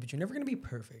the case may be, but you're never gonna be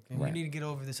perfect. And you need to get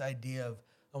over this idea of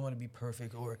I want to be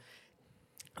perfect, or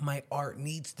my art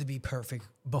needs to be perfect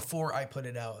before I put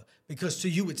it out, because to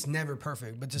you it's never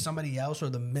perfect, but to somebody else or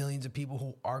the millions of people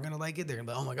who are gonna like it, they're gonna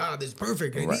be like, oh my God, this is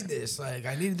perfect. I need this. Like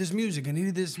I needed this music. I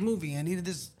needed this movie. I needed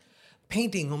this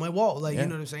painting on my wall. Like you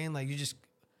know what I'm saying? Like you just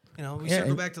we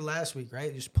circle back to last week,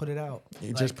 right? Just put it out.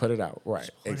 You just put it out, right?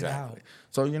 Exactly.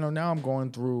 So now I'm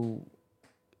going through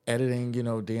editing,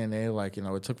 DNA, like,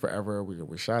 it took forever.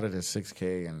 We shot it in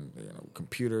 6K and,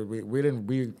 computer.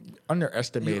 We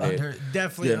underestimated,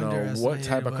 definitely underestimated what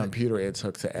type of computer it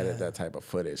took to edit that type of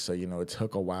footage. So, it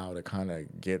took a while to kind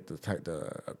of get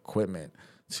the equipment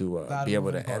to be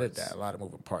able to edit that. A lot of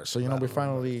moving parts. So,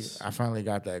 I finally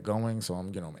got that going. So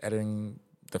I'm, editing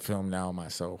the film now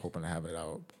myself, hoping to have it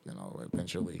out,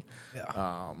 eventually.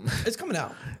 Yeah. It's coming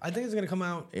out. I think it's going to come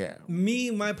out. Yeah.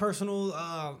 My personal,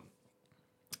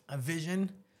 a vision,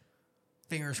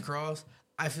 fingers crossed.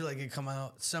 I feel like it come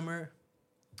out spring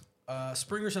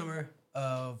or summer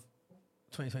of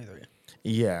 2023.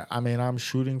 Yeah, I mean, I'm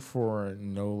shooting for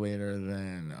no later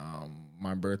than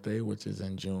my birthday, which is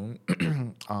in June.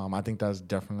 I think that's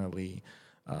definitely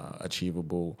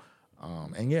achievable.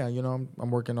 And yeah,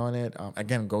 I'm working on it.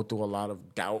 Again, go through a lot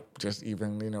of doubt, just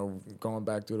even, going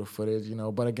back through the footage,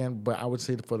 but I would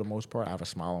say that for the most part, I have a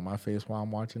smile on my face while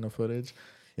I'm watching the footage.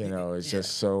 It's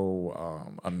just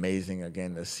so amazing,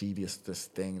 again, to see this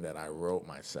thing that I wrote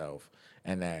myself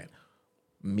and that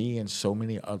me and so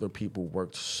many other people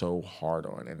worked so hard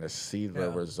on, and to see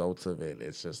the results of it,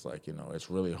 it's just like,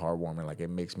 it's really heartwarming. Like, it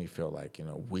makes me feel like,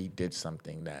 we did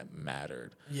something that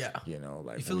mattered. Yeah.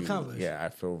 Like you feel accomplished. Yeah, I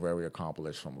feel very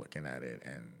accomplished from looking at it.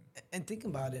 And think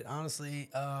about it,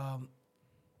 honestly,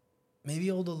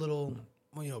 maybe all the little,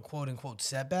 quote unquote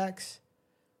setbacks,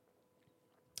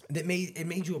 that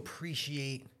made you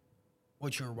appreciate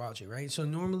what you were watching, right? So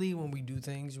normally when we do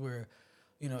things where,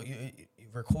 you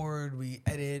record, we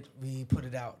edit, we put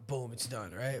it out, boom, it's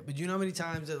done, right? But you know how many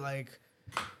times that like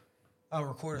I'll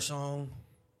record a song,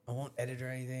 I won't edit or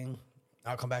anything,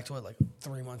 I'll come back to it like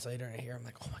 3 months later and I hear, I'm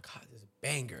like, oh my God, this is a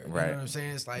banger. You know what I'm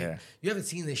saying? It's like you haven't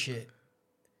seen this shit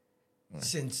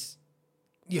since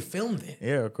you filmed it.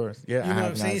 Yeah, of course. Yeah, you know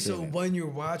what I'm saying. So when you're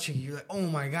watching, you're like, oh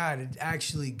my god, it's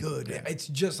actually good. Yeah. It's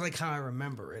just like how I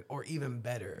remember it, or even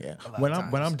better. Yeah. When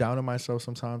I'm down on myself,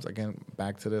 sometimes again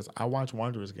back to this, I watch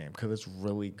Wanderers game because it's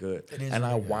really good, and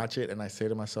I watch it and I say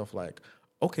to myself like,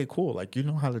 okay, cool. Like, you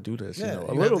know how to do this, you know,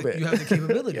 a little bit. You have the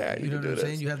capability. Yeah, you know what I'm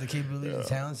saying? You have the capability, the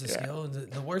talents, the skill, and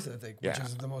the worth ethic, which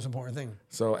is the most important thing.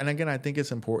 So, and again, I think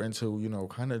it's important to, you know,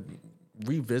 kind of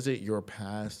revisit your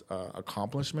past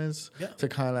accomplishments to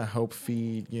kind of help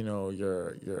feed, you know,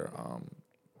 your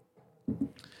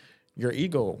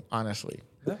ego, honestly.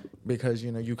 Yeah. Because,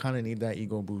 you know, you kind of need that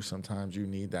ego boost sometimes. You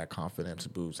need that confidence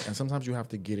boost. And sometimes you have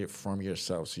to get it from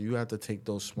yourself. So you have to take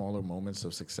those smaller moments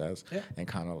of success and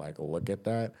kind of like look at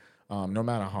that. No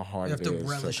matter how hard it is. You have to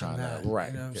relish in that.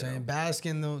 Right. You know what I'm saying? Bask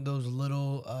in those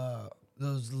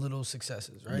little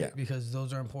successes, right? Yeah. Because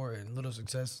those are important. Little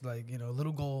success, like, you know,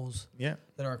 little goals that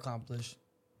are accomplished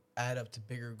add up to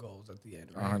bigger goals at the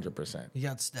end, right? 100%. You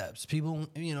got steps. People,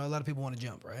 you know, a lot of people want to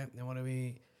jump, right? They want to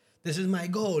be... This is my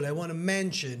goal. I want a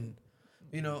mansion.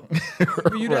 You know,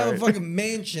 for you to have a fucking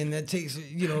mansion, that takes,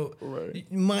 you know,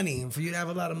 money. And for you to have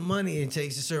a lot of money, it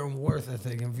takes a certain worth, I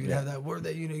think. And for you to have that worth,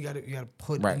 that, you know, you got to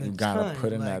put in the time. You got to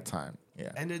put in that time.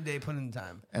 Yeah. End of the day, put in the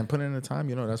time. And put in the time,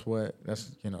 you know,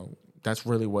 that's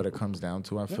really what it comes down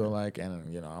to, I feel like.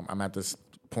 And, you know, I'm at this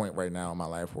point right now in my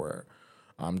life where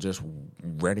I'm just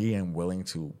ready and willing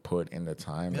to put in the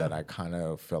time that I kind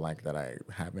of feel like that I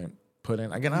haven't put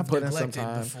in. Again, I put in some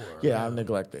time. I've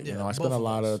neglected. You know, I spent a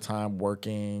lot of time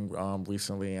working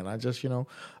recently, and I just, you know,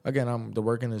 again, the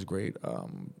working is great,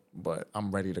 but I'm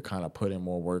ready to kind of put in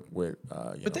more work with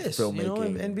filmmaking, you know,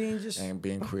 and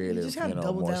being creative. You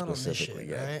know, more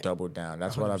specifically. Right? Double down.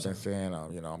 That's 100%. What I've been saying.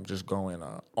 You know, I'm just going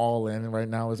all in right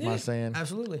now. Is my saying?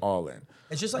 Absolutely, all in.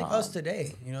 It's just like us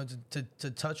today. You know, to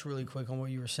touch really quick on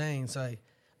what you were saying. It's like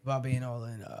about being all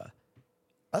in.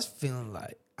 I was feeling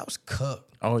like I was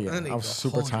cooked. Oh yeah, I was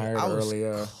super tired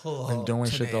earlier. Been doing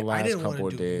shit the last couple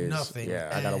of days. Nothing.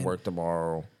 Yeah, I gotta work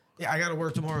tomorrow. Yeah, I gotta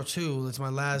work tomorrow too. It's my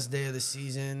last day of the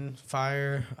season.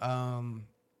 Fire.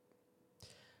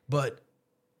 But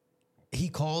he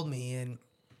called me, and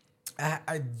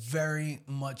I very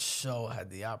much so had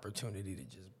the opportunity to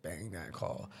just bang that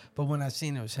call. But when I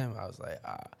seen it was him, I was like,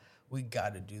 we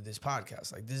got to do this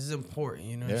podcast. Like, this is important.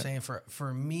 You know what I'm saying?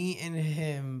 For me and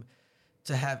him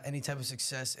to have any type of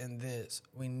success in this,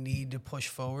 we need to push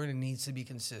forward. It needs to be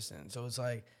consistent. So it's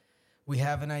like, we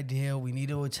have an idea, we need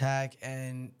to attack,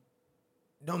 and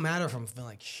don't matter if I'm feeling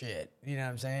like shit. You know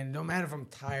what I'm saying? Don't matter if I'm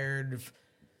tired,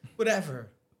 whatever.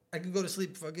 I could go to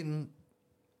sleep fucking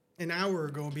an hour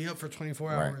ago and be up for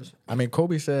 24 hours. I mean,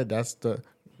 Kobe said that's the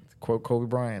quote, Kobe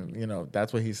Bryant, you know,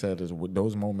 that's what he said is with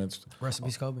those moments. Rest in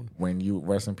peace, Kobe.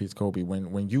 Rest in peace, Kobe.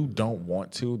 When you don't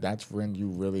want to, that's when you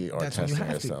really are testing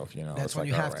yourself. You know, that's when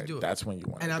you have to do it. That's when you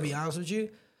want. And I'll be honest with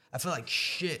you, I felt like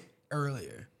shit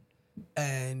earlier,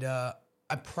 and I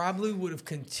probably would have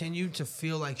continued to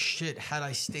feel like shit had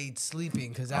I stayed sleeping,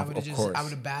 because I would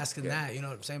have basked in that. You know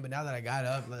what I'm saying? But now that I got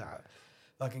up, like, I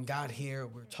fucking got here,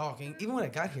 we're talking. Even when I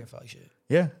got here, I felt like shit.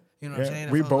 Yeah. You know what I'm saying?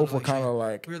 We both were kind of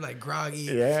like... We were like groggy.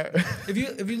 Yeah. If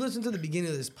you listen to the beginning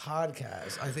of this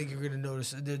podcast, I think you're going to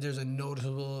notice there's a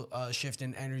noticeable shift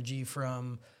in energy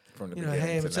from the you know,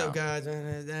 hey, what's up, guys?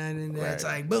 And it's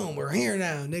like, boom, we're here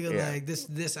now, nigga. Yeah. Like,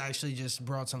 this actually just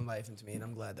brought some life into me, and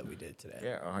I'm glad that we did today.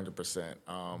 Yeah,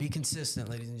 100%. Be consistent,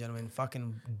 ladies and gentlemen.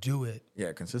 Fucking do it.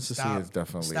 Yeah, consistency is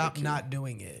definitely Stop the key. not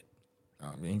doing it.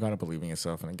 You got to believe in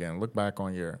yourself. And again, look back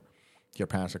on your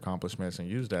past accomplishments and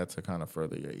use that to kind of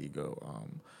further your ego.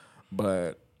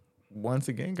 But once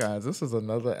again, guys, this is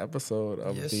another episode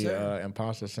of the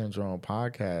Imposter Syndrome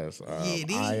podcast.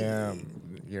 I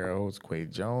am your host, Quay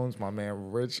Jones. My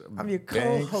man, Rich. I'm your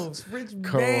co-host, Rich Banks.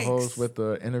 Co-host with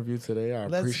the interview today. I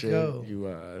appreciate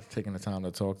you taking the time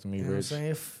to talk to me, you know Rich. What I'm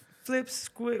saying? Flip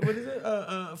script. What is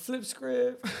it? Flip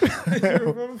script.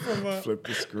 Flip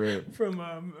the script. From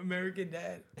American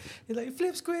Dad. He's like,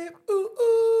 flip script. Ooh,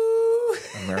 ooh.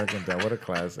 American Dad. What a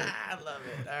classic. I love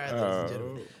it. All right, ladies and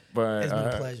gentlemen. But it's been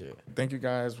a pleasure. Thank you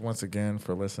guys once again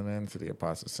for listening to the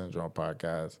Imposter Syndrome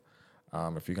podcast.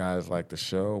 If you guys like the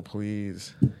show,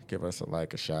 please give us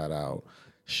a shout out.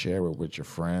 Share it with your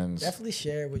friends. Definitely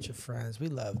share it with your friends. We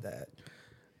love that.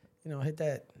 You know, hit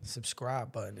that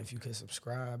subscribe button if you can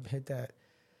subscribe. Hit that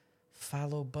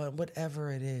follow button,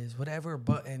 whatever it is, whatever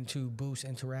button to boost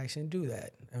interaction, do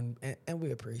that. And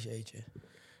we appreciate you.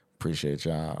 Appreciate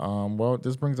y'all. Well,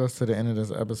 this brings us to the end of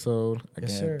this episode.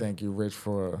 Again, thank you, Rich,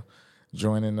 for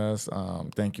joining us.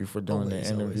 Thank you for doing the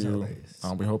interview.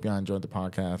 Always. We hope y'all enjoyed the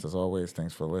podcast. As always,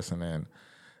 thanks for listening.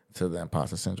 to the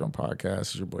Imposter Syndrome podcast.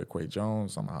 It's your boy Quay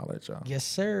Jones. I'm gonna holler at y'all. Yes,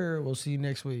 sir. We'll see you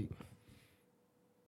next week.